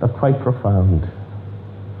 but quite profound.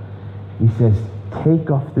 He says, take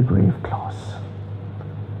off the grave clothes.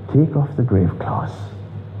 Take off the grave clothes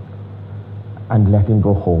and let him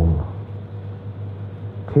go home.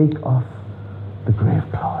 Take off the grave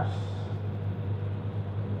clothes.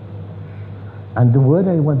 And the word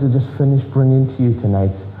I want to just finish bringing to you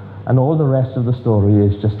tonight, and all the rest of the story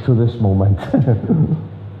is just to this moment.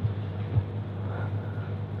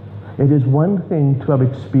 It is one thing to have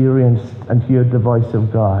experienced and heard the voice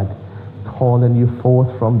of God calling you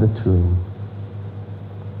forth from the tomb.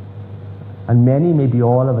 And many, maybe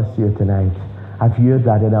all of us here tonight, have heard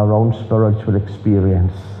that in our own spiritual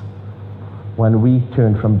experience. When we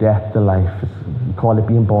turn from death to life, we call it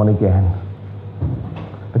being born again.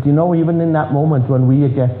 But you know, even in that moment when we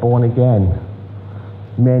get born again,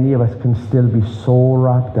 many of us can still be so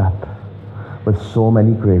wrapped up with so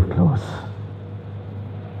many grave clothes.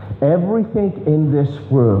 Everything in this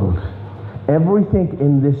world, everything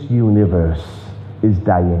in this universe is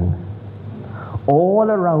dying. All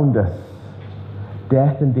around us,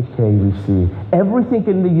 death and decay we see. Everything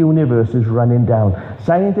in the universe is running down.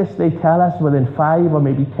 Scientists, they tell us within 5 or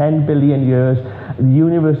maybe 10 billion years, the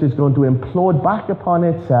universe is going to implode back upon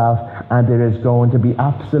itself, and there is going to be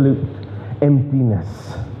absolute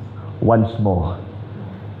emptiness once more.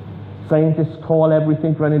 Scientists call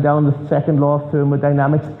everything running down the second law of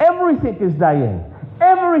thermodynamics. Everything is dying.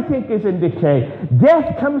 Everything is in decay.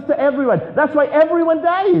 Death comes to everyone. That's why everyone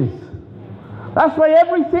dies. That's why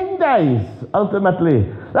everything dies, ultimately.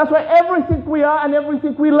 That's why everything we are and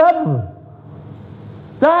everything we love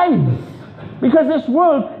dies. Because this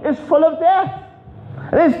world is full of death.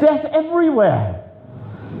 There's death everywhere.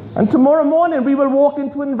 And tomorrow morning we will walk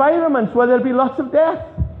into environments where there'll be lots of death.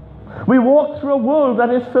 We walk through a world that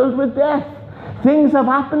is filled with death. Things have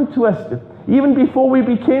happened to us even before we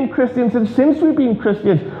became Christians and since we've been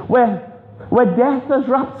Christians, where death has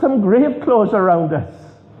wrapped some grave clothes around us.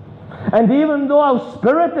 And even though our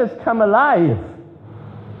spirit has come alive,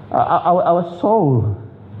 our soul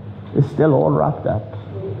is still all wrapped up.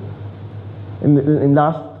 In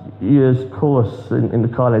last year's course in the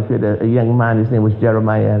college, we had a young man, his name was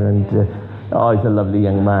Jeremiah, and he's a lovely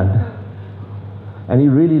young man. And he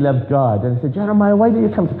really loved God. And I said, Jeremiah, why do you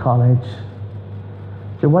come to college?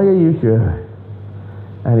 I said, why are you here?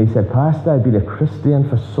 And he said, Pastor, I've been a Christian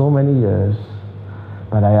for so many years,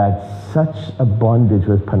 but I had such a bondage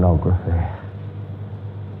with pornography.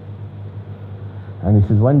 And he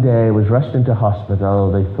says, one day I was rushed into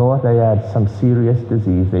hospital. They thought I had some serious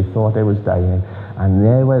disease. They thought I was dying. And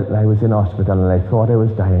there I was in hospital and I thought I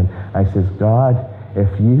was dying. I says, God, if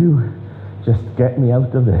you just get me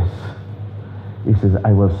out of this, he says,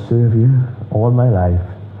 I will serve you all my life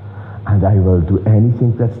and I will do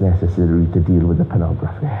anything that's necessary to deal with the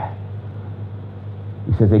pornography.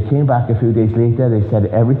 He says, they came back a few days later. They said,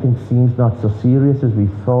 everything seems not so serious as we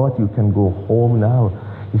thought. You can go home now.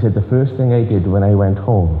 He said, the first thing I did when I went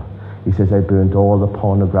home, he says, I burnt all the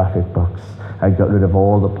pornographic books. I got rid of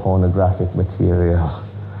all the pornographic material.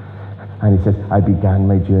 And he says, I began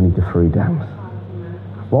my journey to freedom.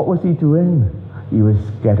 What was he doing? He was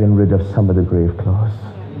getting rid of some of the grave clothes.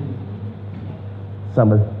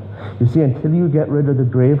 You see, until you get rid of the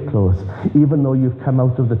grave clothes, even though you've come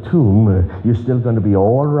out of the tomb, you're still going to be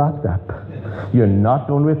all wrapped up. You're not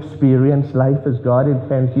going to experience life as God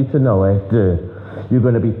intends you to know it. You're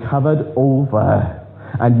going to be covered over.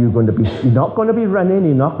 And you're not going to be running,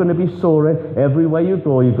 you're not going to be soaring. Everywhere you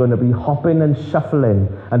go, you're going to be hopping and shuffling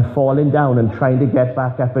and falling down and trying to get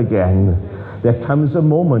back up again. There comes a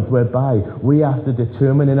moment whereby we have to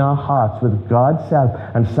determine in our hearts with God's help,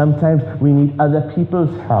 and sometimes we need other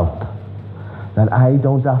people's help, that I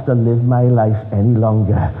don't have to live my life any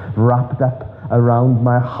longer wrapped up around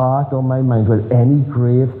my heart or my mind with any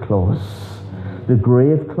grave clothes. The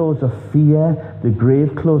grave clothes of fear, the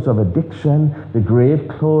grave clothes of addiction, the grave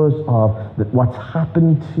clothes of what's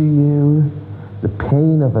happened to you, the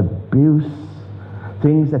pain of abuse,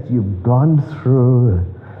 things that you've gone through,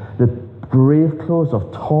 the grave clothes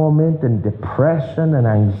of torment and depression and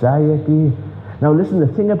anxiety. Now listen, the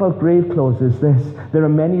thing about grave clothes is this: there are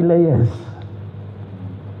many layers.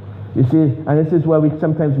 You see, and this is where we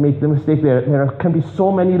sometimes make the mistake. There can be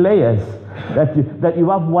so many layers that you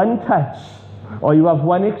have one touch, or you have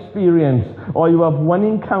one experience, or you have one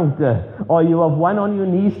encounter, or you have one on your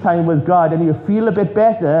knees time with God, and you feel a bit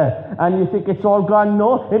better, and you think it's all gone.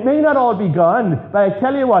 No, it may not all be gone, but I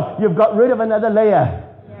tell you what, you've got rid of another layer.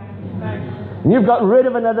 And you've got rid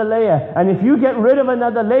of another layer. And if you get rid of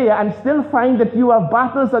another layer and still find that you have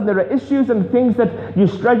battles and there are issues and things that you're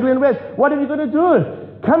struggling with, what are you going to do?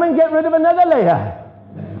 Come and get rid of another layer.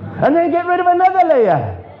 And then get rid of another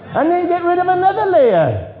layer. And then get rid of another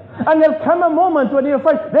layer. And there'll come a moment when you'll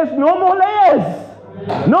find there's no more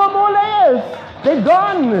layers. No more layers. They're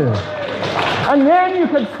gone. And then you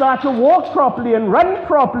can start to walk properly and run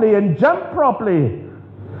properly and jump properly.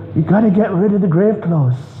 You've got to get rid of the grave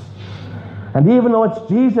clothes. And even though it's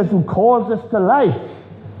Jesus who calls us to life,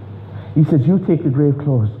 he says, you take the grave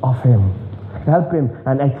clothes off him. Help him.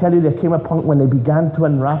 And I tell you, there came a point when they began to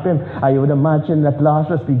unwrap him. I would imagine that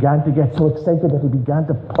Lazarus began to get so excited that he began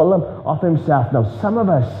to pull him off himself. Now, some of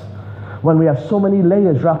us, when we have so many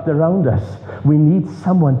layers wrapped around us, we need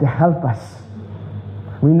someone to help us.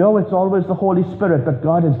 We know it's always the Holy Spirit, but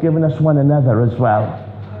God has given us one another as well.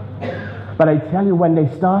 But I tell you, when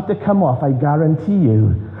they start to come off, I guarantee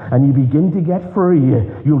you, and you begin to get free,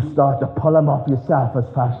 you'll start to pull them off yourself as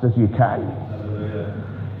fast as you can.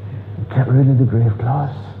 Get rid of the grave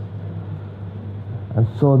clothes. And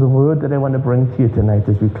so the word that I want to bring to you tonight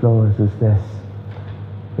as we close is this: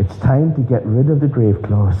 it's time to get rid of the grave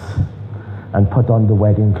clothes and put on the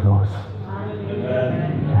wedding clothes.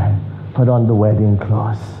 Okay. Put on the wedding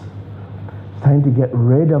clothes. It's time to get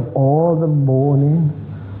rid of all the mourning.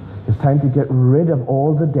 It's time to get rid of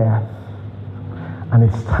all the death. And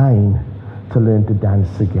it's time to learn to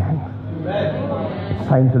dance again. It's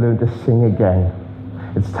time to learn to sing again.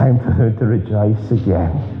 It's time to learn to rejoice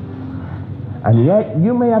again. And yet,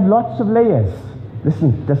 you may have lots of layers.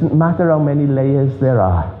 Listen, it doesn't matter how many layers there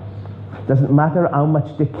are. It doesn't matter how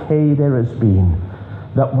much decay there has been.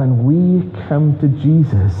 That when we come to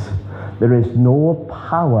Jesus, there is no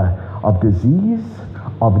power of disease,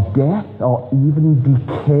 of death, or even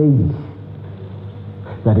decay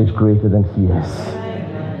that is greater than he is.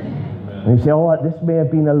 And you say, oh, this may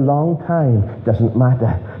have been a long time. Doesn't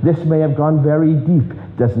matter. This may have gone very deep.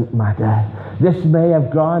 doesn't matter. This may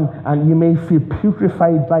have gone and you may feel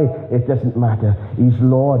putrefied by it. It doesn't matter. He's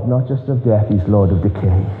Lord not just of death, he's Lord of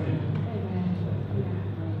decay.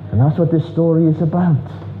 And that's what this story is about.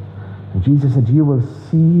 And Jesus said, you will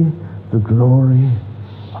see the glory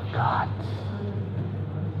of God.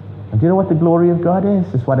 And do you know what the glory of God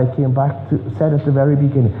is? It's what I came back to, said at the very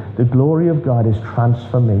beginning. The glory of God is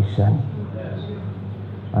transformation.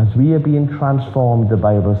 As we are being transformed, the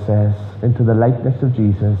Bible says, into the likeness of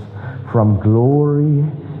Jesus, from glory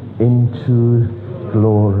into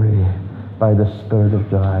glory by the Spirit of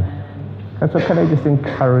God. And so can I just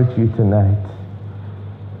encourage you tonight,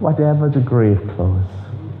 whatever the grave clothes,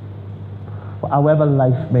 however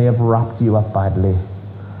life may have wrapped you up badly,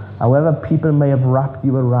 however people may have wrapped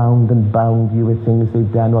you around and bound you with things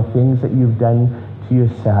they've done or things that you've done to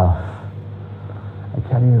yourself, I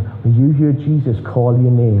tell you, when you hear Jesus call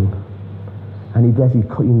your name, and he does, he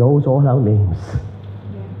knows all our names,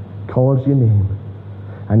 calls your name,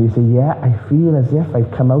 and you say, yeah, I feel as if I've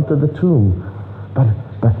come out of the tomb,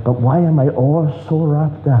 but why am I all so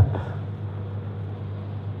wrapped up?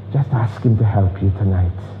 Just ask him to help you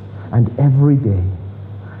tonight. And every day,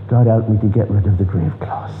 God help me to get rid of the grave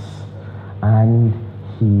clothes. And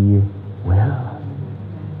he will.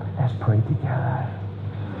 Let's pray together.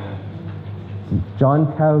 See,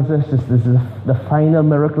 John tells us this is the final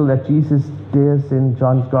miracle that Jesus does in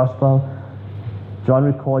John's Gospel. John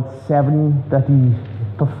records 7 that he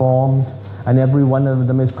performed, and every one of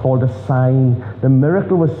them is called a sign. The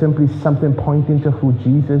miracle was simply something pointing to who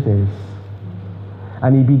Jesus is.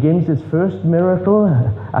 And he begins his first miracle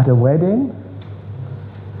at a wedding,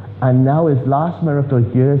 and now his last miracle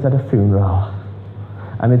here is at a funeral.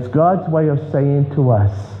 And it's God's way of saying to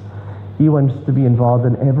us, he wants to be involved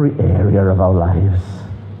in every area of our lives.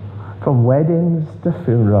 From weddings to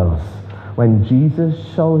funerals. When Jesus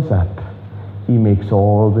shows up, he makes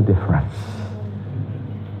all the difference.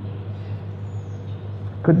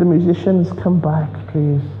 Could the musicians come back,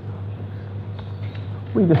 please?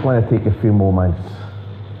 We just want to take a few moments.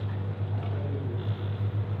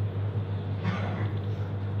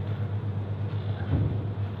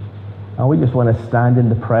 And we just want to stand in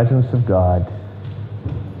the presence of God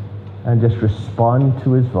and just respond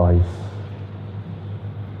to his voice.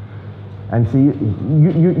 And see,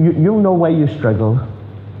 you know where you struggle.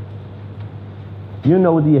 You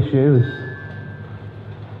know the issues.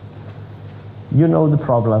 You know the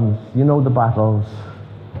problems. You know the battles.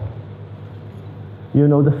 You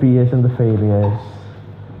know the fears and the failures.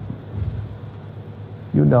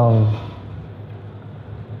 You know.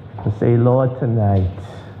 To say, Lord, tonight,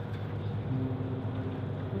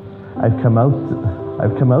 I've come out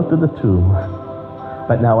of the tomb,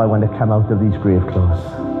 but now I want to come out of these grave clothes.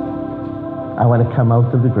 I want to come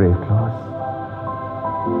out of the grave clothes.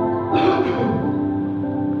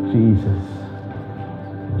 Jesus.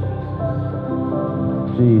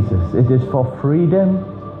 Jesus. It is for freedom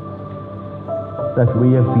that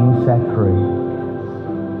we have been set free.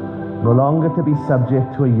 No longer to be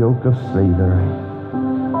subject to a yoke of slavery.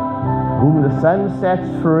 Whom the Son sets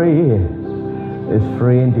free is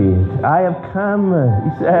free indeed. I have come, he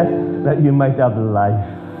said, that you might have life.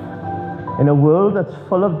 In a world that's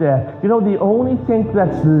full of death. You know, the only thing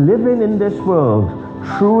that's living in this world,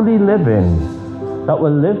 truly living, that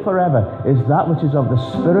will live forever, is that which is of the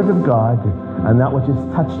Spirit of God and that which is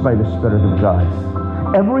touched by the Spirit of God.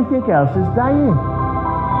 Everything else is dying.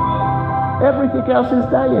 Everything else is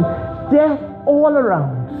dying. Death all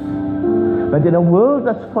around. But in a world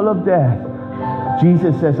that's full of death,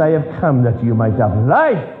 Jesus says, I have come that you might have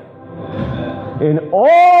life in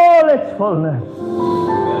all its fullness.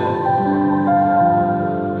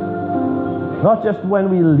 Not just when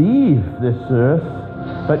we leave this earth,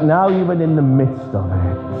 but now even in the midst of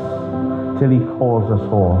it, till he calls us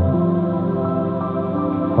home,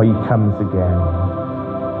 or he comes again.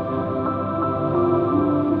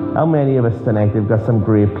 How many of us tonight have got some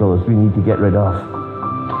grave clothes we need to get rid of?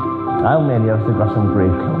 How many of us have got some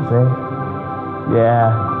grave clothes, eh?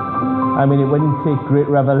 Yeah. I mean, it wouldn't take great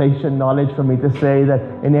revelation knowledge for me to say that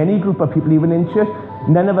in any group of people, even in church,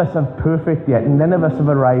 none of us are perfect yet. None of us have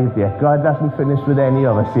arrived yet. God hasn't finished with any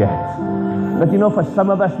of us yet. But you know, for some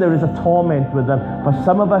of us, there is a torment with them. For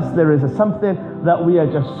some of us, there is something that we are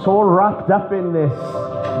just so wrapped up in this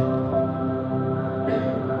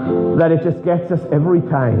that it just gets us every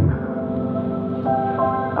time.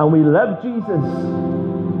 And we love Jesus,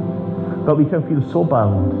 but we can feel so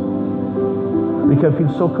bound. We can feel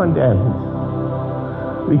so condemned.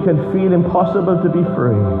 We can feel impossible to be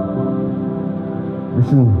free.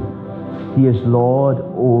 Listen, he is Lord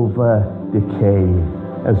over decay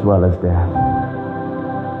as well as death.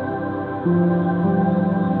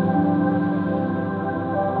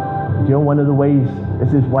 You know, one of the ways,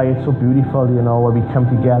 this is why it's so beautiful, you know, when we come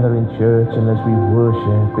together in church and as we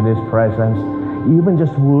worship in His presence, even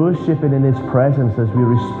just worshiping in His presence as we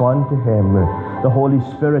respond to Him, the Holy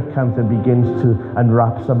Spirit comes and begins to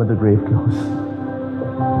unwrap some of the grave clothes.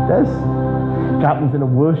 It does. It happens in a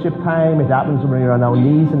worship time. It happens when we're on our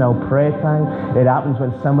knees in our prayer time. It happens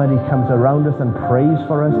when somebody comes around us and prays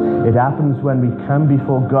for us. It happens when we come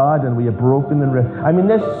before God and we are broken and I mean,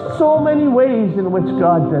 there's so many ways in which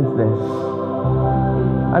God does this.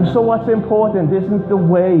 And so what's important isn't the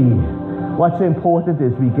way. What's important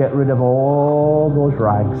is we get rid of all those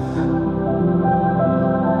rags.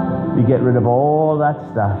 We get rid of all that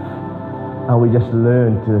stuff. And we just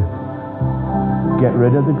learn to get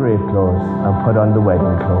rid of the grave clothes and put on the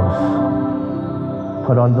wedding clothes.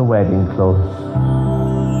 Put on the wedding clothes.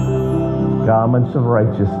 Garments of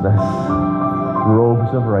righteousness.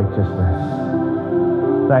 Robes of righteousness.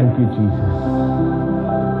 Thank you, Jesus.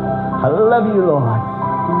 I love you, Lord.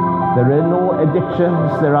 There are no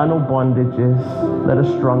addictions, there are no bondages that are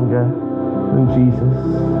stronger than Jesus,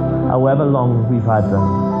 however long we've had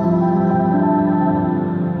them.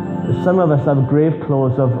 Some of us have grave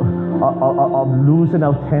clothes of losing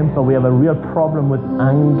our temper. We have a real problem with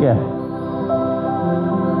anger.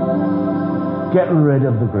 Get rid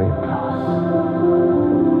of the grave clothes.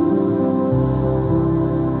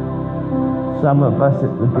 Some of us,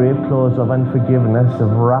 the grave clothes of unforgiveness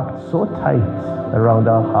have wrapped so tight around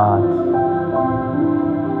our hearts.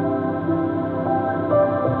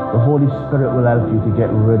 The Holy Spirit will help you to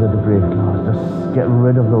get rid of the grave clothes. Just get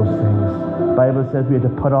rid of those things. The Bible says we have to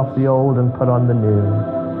put off the old and put on the new.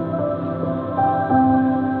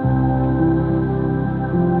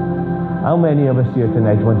 How many of us here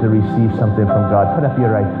tonight want to receive something from God? Put up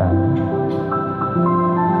your right hand.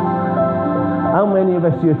 How many of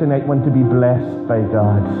us here tonight want to be blessed by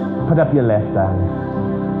God? Put up your left hand.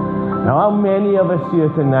 Now, how many of us here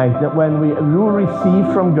tonight that when we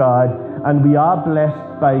receive from God and we are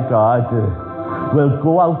blessed by God, will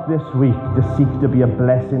go out this week to seek to be a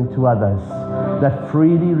blessing to others, that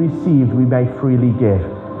freely received we may freely give?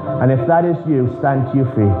 And if that is you, stand to your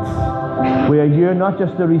feet. We are here not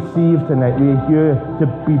just to receive tonight, we are here to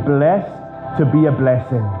be blessed, to be a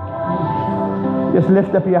blessing. Just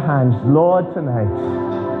lift up your hands. Lord, tonight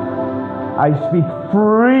I speak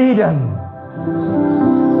freedom.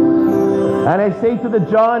 And I say to the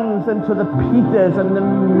Johns and to the Peters and the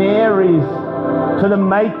Marys, to the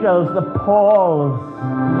Michaels, the Pauls,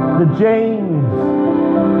 the James,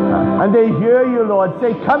 and they hear you, Lord,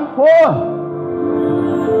 say, come forth.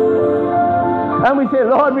 And we say,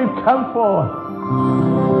 Lord, we've come forth.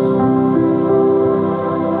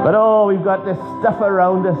 But oh, we've got this stuff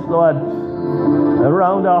around us, Lord,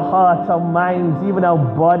 around our hearts, our minds, even our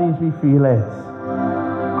bodies, we feel it.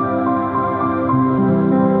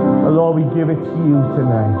 But Lord, we give it to you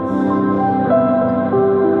tonight.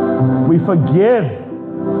 We forgive.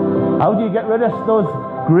 How do you get rid of those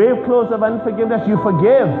grave clothes of unforgiveness? You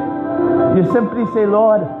forgive. You simply say,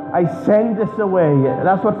 Lord, I send this away.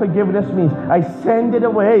 That's what forgiveness means. I send it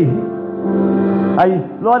away.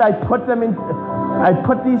 Lord, I put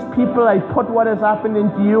these people, I put what has happened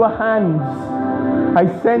into your hands. I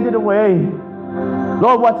send it away.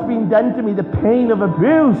 Lord, what's been done to me, the pain of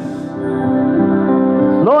abuse,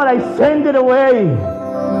 Lord, I send it away.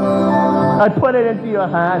 I put it into your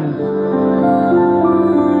hands.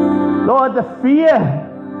 Lord, the fear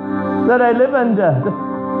that I live under,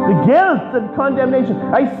 the guilt and condemnation,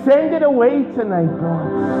 I send it away tonight,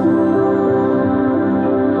 Lord.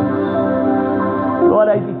 Lord,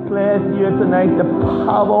 I declare here tonight the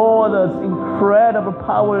power, this incredible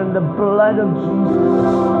power in the blood of Jesus,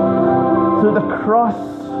 through the cross,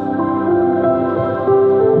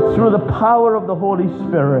 through the power of the Holy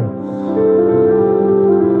Spirit.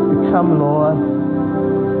 Come, Lord.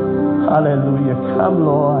 Hallelujah. Come,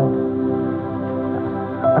 Lord.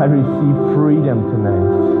 I receive freedom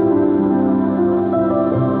tonight.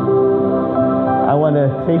 I want to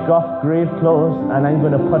take off grave clothes and I'm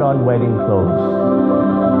going to put on wedding clothes.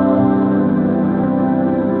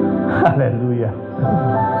 Hallelujah.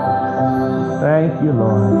 Thank you,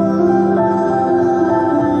 Lord.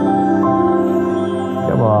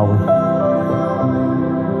 Come on.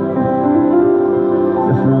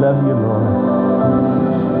 Just love you, Lord.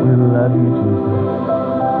 We love you, Jesus.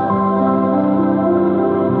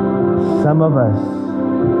 Some of us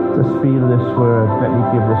just feel this word. Let me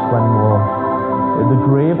give this one more. The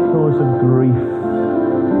grave clothes of grief.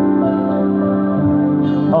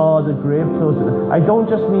 Oh, the grave clothes. I don't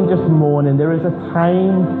just mean just mourning. There is a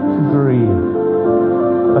time to grieve.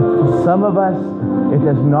 But for some of us, it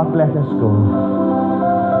has not let us go.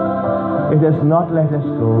 It has not let us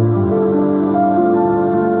go.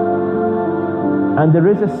 And there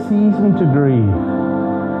is a season to grieve.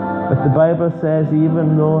 But the Bible says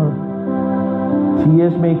even though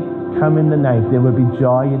tears may come in the night, there will be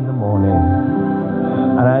joy in the morning.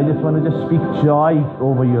 And I just want to just speak joy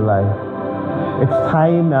over your life. It's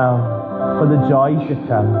time now for the joy to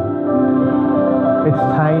come. It's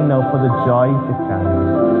time now for the joy to come.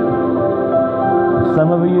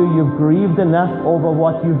 Some of you, you've grieved enough over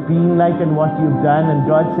what you've been like and what you've done, and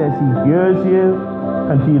God says He hears you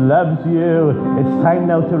and He loves you. It's time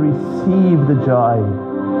now to receive the joy.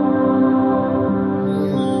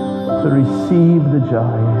 To receive the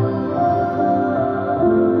joy.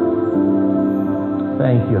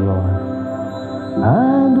 Thank you, Lord.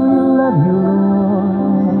 And we love you, Lord.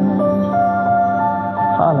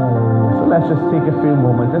 Hallelujah. So let's just take a few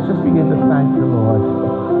moments. Let's just begin to thank the Lord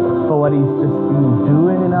for what He's just been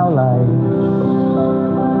doing in our lives,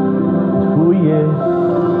 who He is.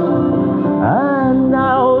 And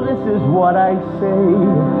now this is what I say,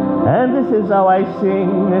 and this is how I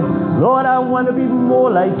sing. Lord, I want to be more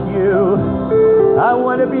like you. I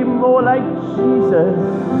want to be more like Jesus.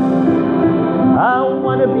 I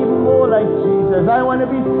want to be more like Jesus. I want to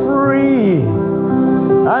be free.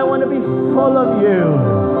 I want to be full of you.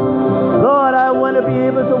 Lord, I want to be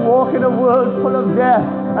able to walk in a world full of death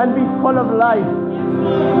and be full of life.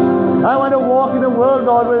 I want to walk in a world,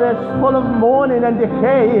 Lord, where it's full of mourning and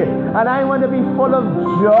decay, and I want to be full of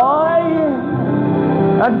joy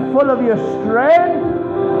and full of your strength.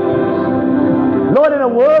 Lord, in a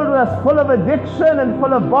world that's full of addiction and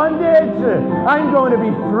full of bondage, I'm going to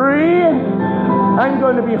be free. I'm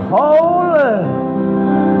going to be whole.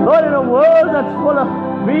 Lord, in a world that's full of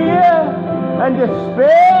fear and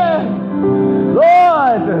despair,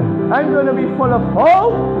 Lord, I'm going to be full of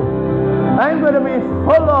hope. I'm going to be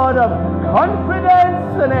full, Lord, of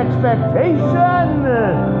confidence and expectation.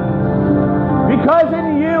 Because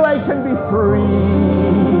in you I can be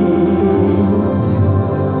free.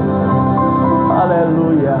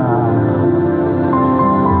 Hallelujah.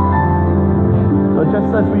 So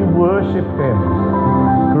just as we worship Him,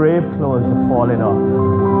 grave clothes are falling off.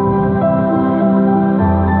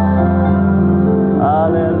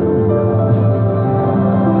 Hallelujah.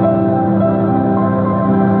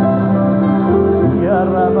 Ya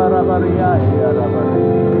Rabba Rabba Ya Rabba.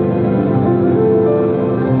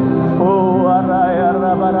 Oh Araya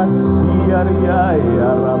Rabba Ya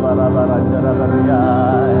Rabba Rabba Rabba Ya.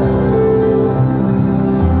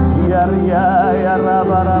 Ya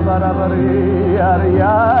Rabba Rabba Rabba Ya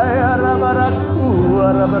Rabba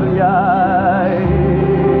Rabba Ya.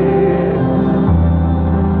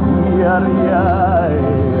 Ya Rabba Ya.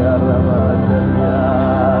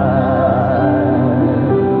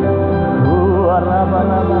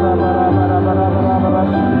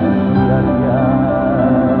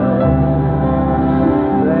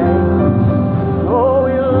 Oh,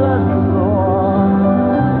 we love you, Lord.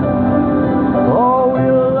 Oh, we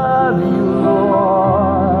love you,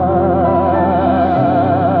 Lord.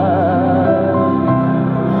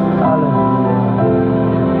 Hallelujah.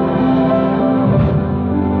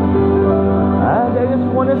 And I just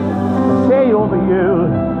want to say over you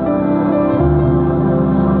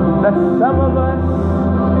that some of us,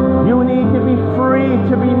 you need to be free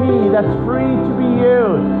to be me. That's free to be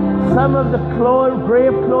you. Some of the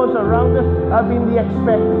grave clothes around us have been the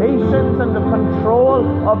expectations and the control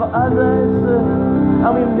of others.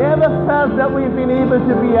 And we've never felt that we've been able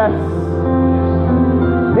to be us.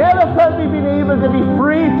 Never felt we've been able to be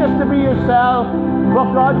free just to be yourself.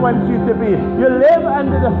 What God wants you to be. You live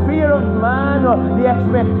under the fear of man or the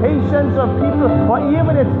expectations of people, or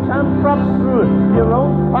even it's come from through your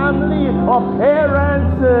own family or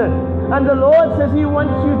parents. And the Lord says He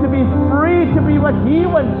wants you to be free to be what He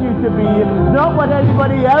wants you to be, not what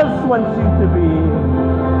anybody else wants you to be.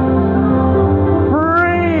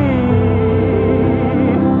 Free!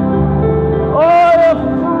 Oh, you're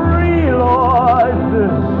free, Lord,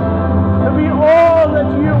 to be all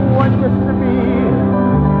that you want us to be,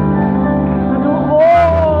 to do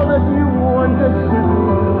all that you want us to do.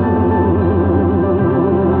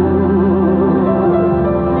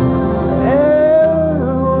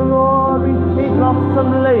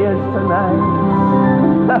 Some layers tonight.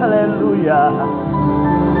 Hallelujah.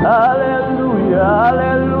 Hallelujah.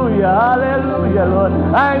 Hallelujah. Hallelujah, Lord.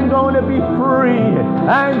 I'm going to be free.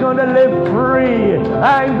 I'm going to live free.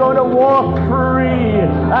 I'm going to walk free.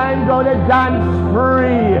 I'm going to dance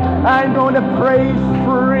free. I'm going to praise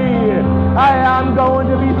free. I am going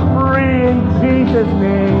to be free in Jesus'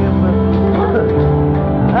 name.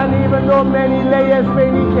 And even though many layers may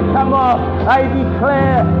need to come off, I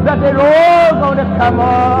declare that they're all going to come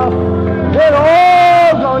off. They're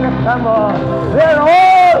all going to come off. They're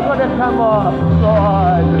all going to come off,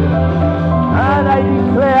 Lord. And I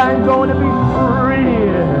declare I'm going to be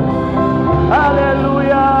free.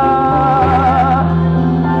 Hallelujah.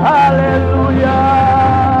 Hallelujah.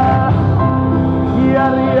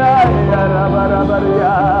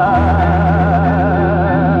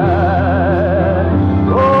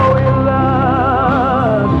 Oh, we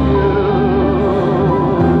love you.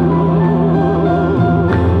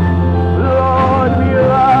 Lord, we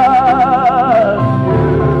love you.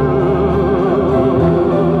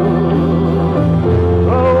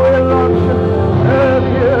 Oh, we long to serve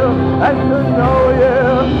you and to know you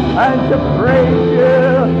and to praise you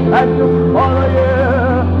and to follow you.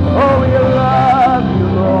 Oh, we love you,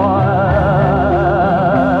 Lord.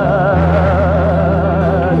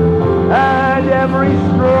 And every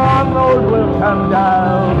stronghold will come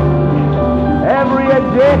down. Every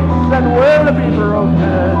addiction will be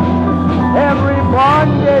broken. Every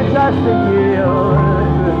bondage has to yield.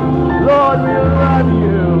 Lord, we love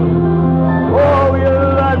you. Oh, we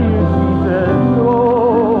love you, Jesus.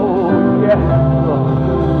 Oh, yes, Lord.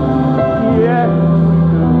 Yes, we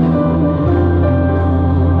do.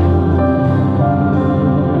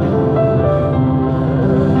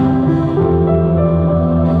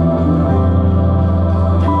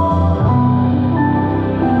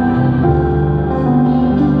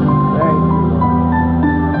 Thank you, Lord.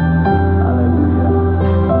 Hallelujah.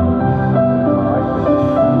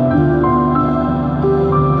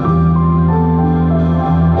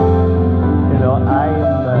 You know,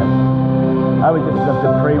 I would just love to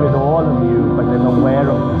pray with all of you, but I'm aware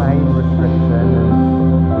of time restriction.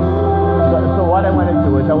 So what I want to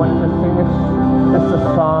do is I want to just sing just a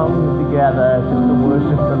song together, just to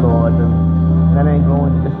worship the Lord, and then I'm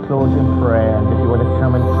going to just close in prayer. And if you want to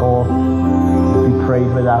come and talk, be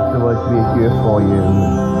prayed with afterwards, we're here for you.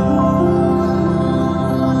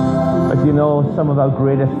 But you know, some of our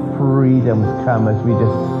greatest freedoms come as we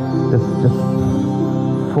just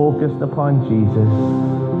focused upon Jesus.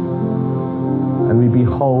 And we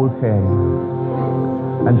behold him,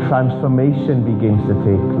 and transformation begins to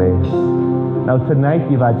take place. Now tonight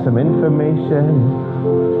you've had some information.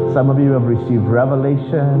 Some of you have received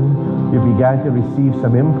revelation. You began to receive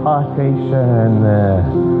some impartation and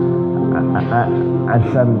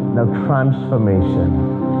some now transformation.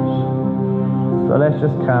 So let's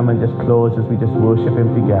just come and just close as we just worship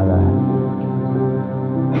him together.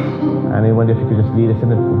 And I wonder if you could just lead us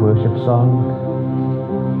in a worship song.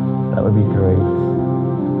 That would be great.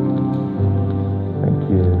 Thank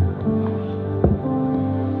you.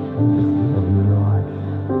 Just love you, Lord.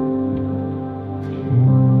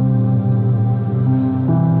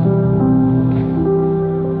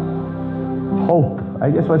 Hope.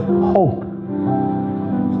 I just was hope.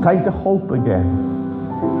 It's time to hope again.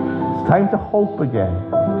 It's time to hope again.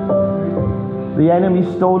 The enemy's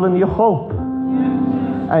stolen your hope.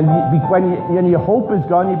 And when your hope is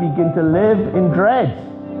gone, you begin to live in dread.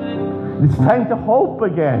 It's time to hope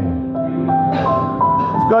again.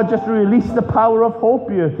 God, just release the power of hope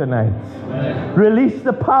here tonight. Release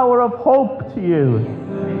the power of hope to you.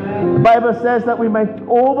 The Bible says that we might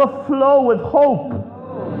overflow with hope.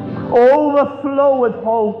 Overflow with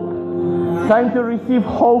hope. Time to receive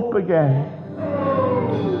hope again.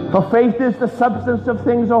 For faith is the substance of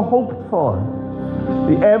things are hoped for,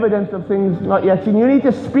 the evidence of things not yet seen. You need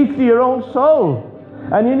to speak to your own soul.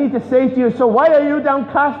 And you need to say to your soul, why are you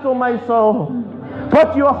downcast, O my soul?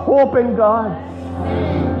 Put your hope in God.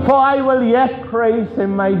 For I will yet praise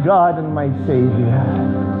him, my God and my Savior.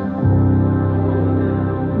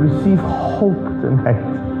 Receive hope tonight.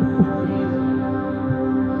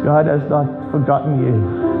 God has not forgotten you.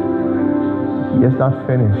 He has not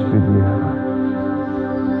finished with you.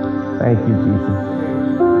 Thank you, Jesus.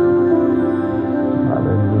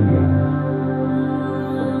 Hallelujah.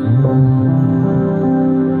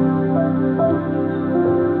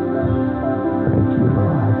 Thank you,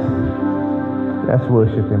 Lord. Let's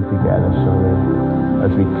worship him together, shall we,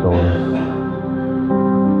 as we close.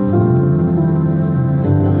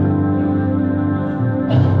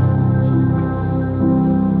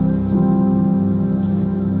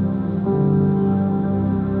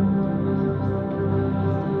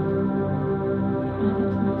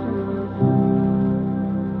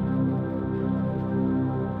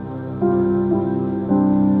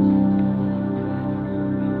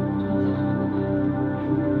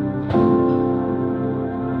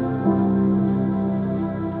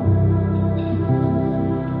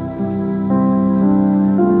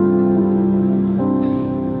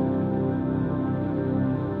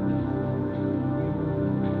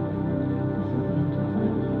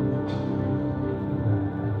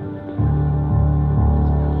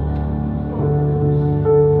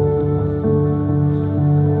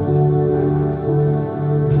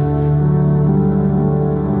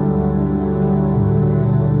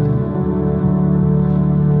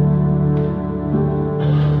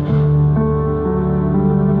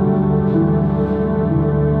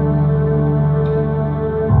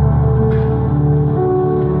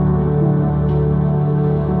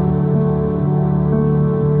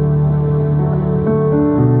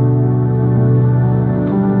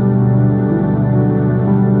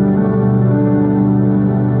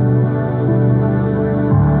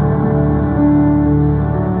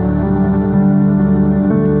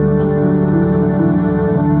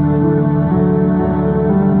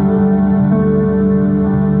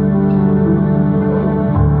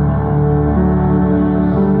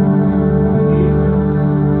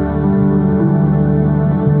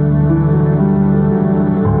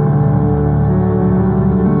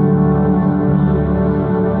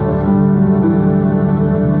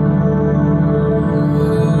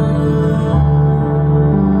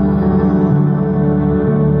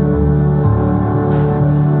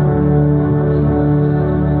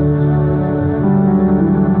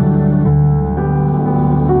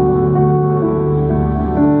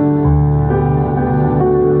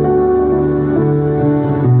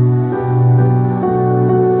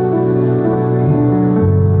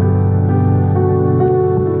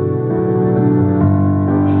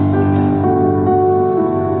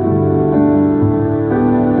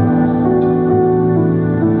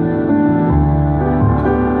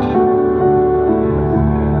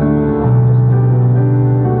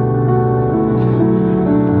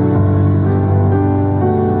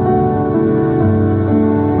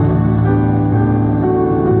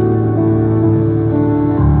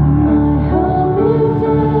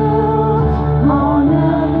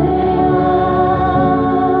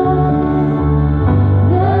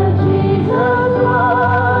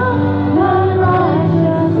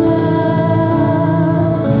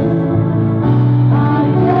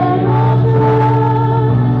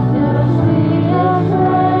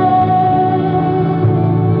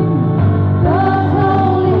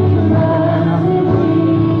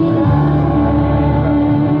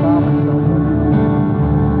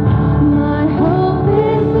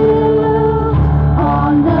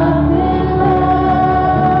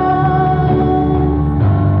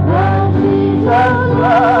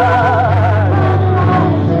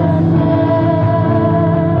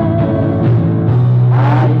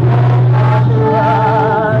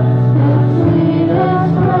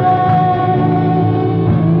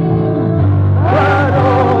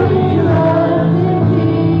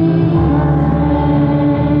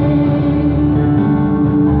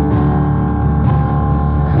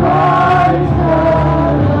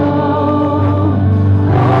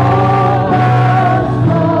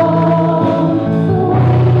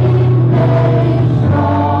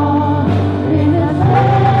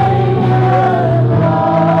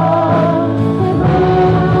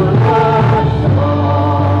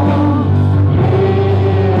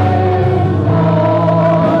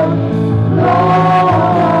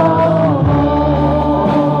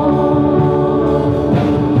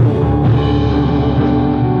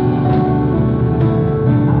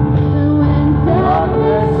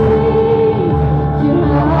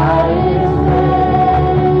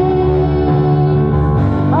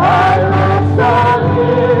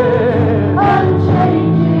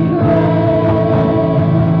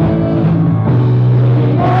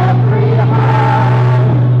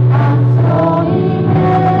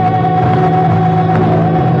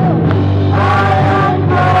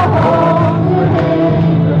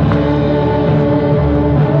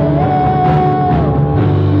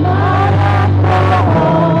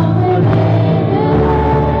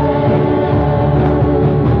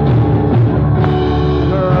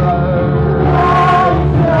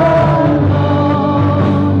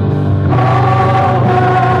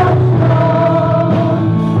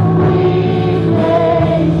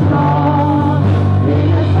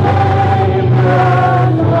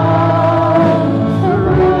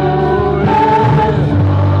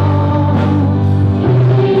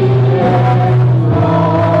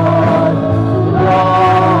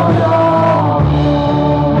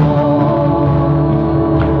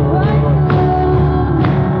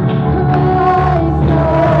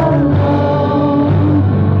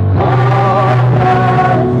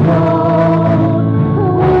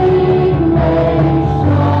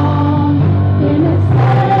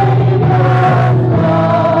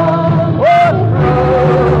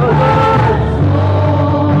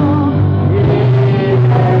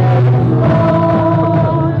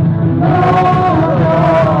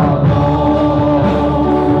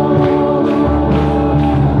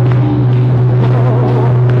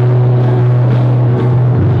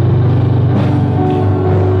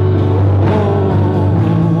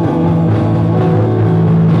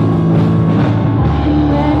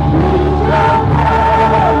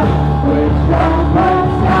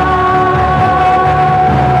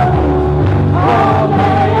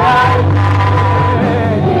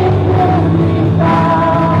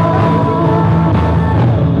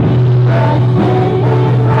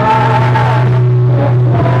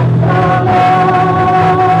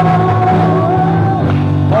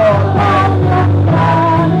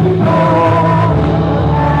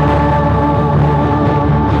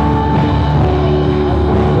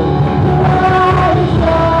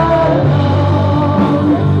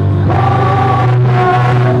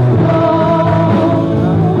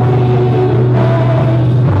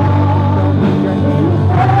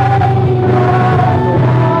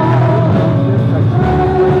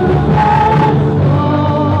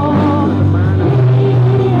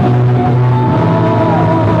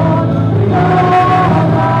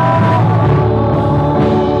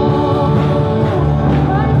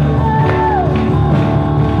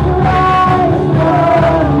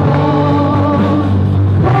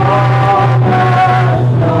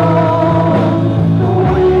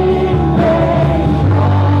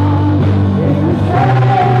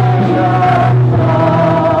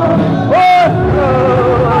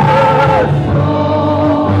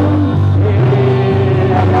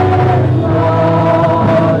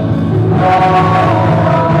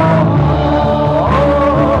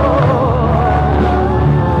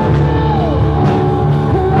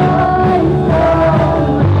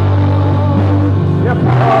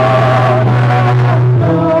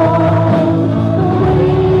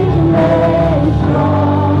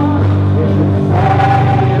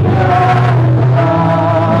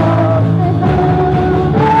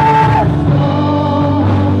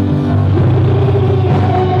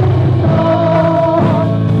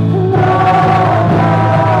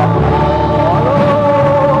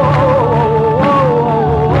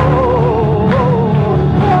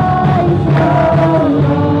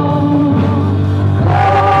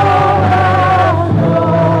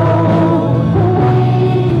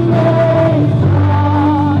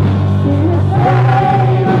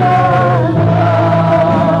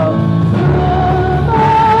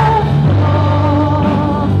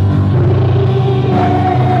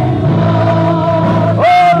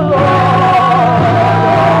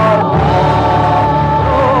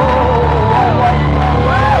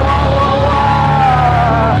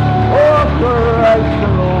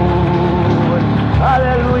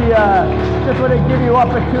 give you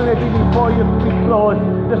opportunity before you close,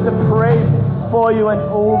 just to pray for you and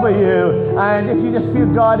over you. And if you just feel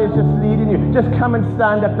God is just leading you, just come and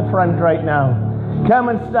stand at the front right now. Come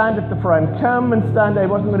and stand at the front. Come and stand. I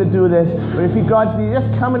wasn't going to do this, but if you God's leading,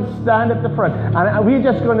 just come and stand at the front. And we're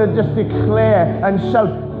just going to just declare and shout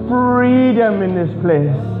freedom in this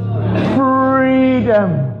place.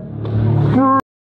 Freedom.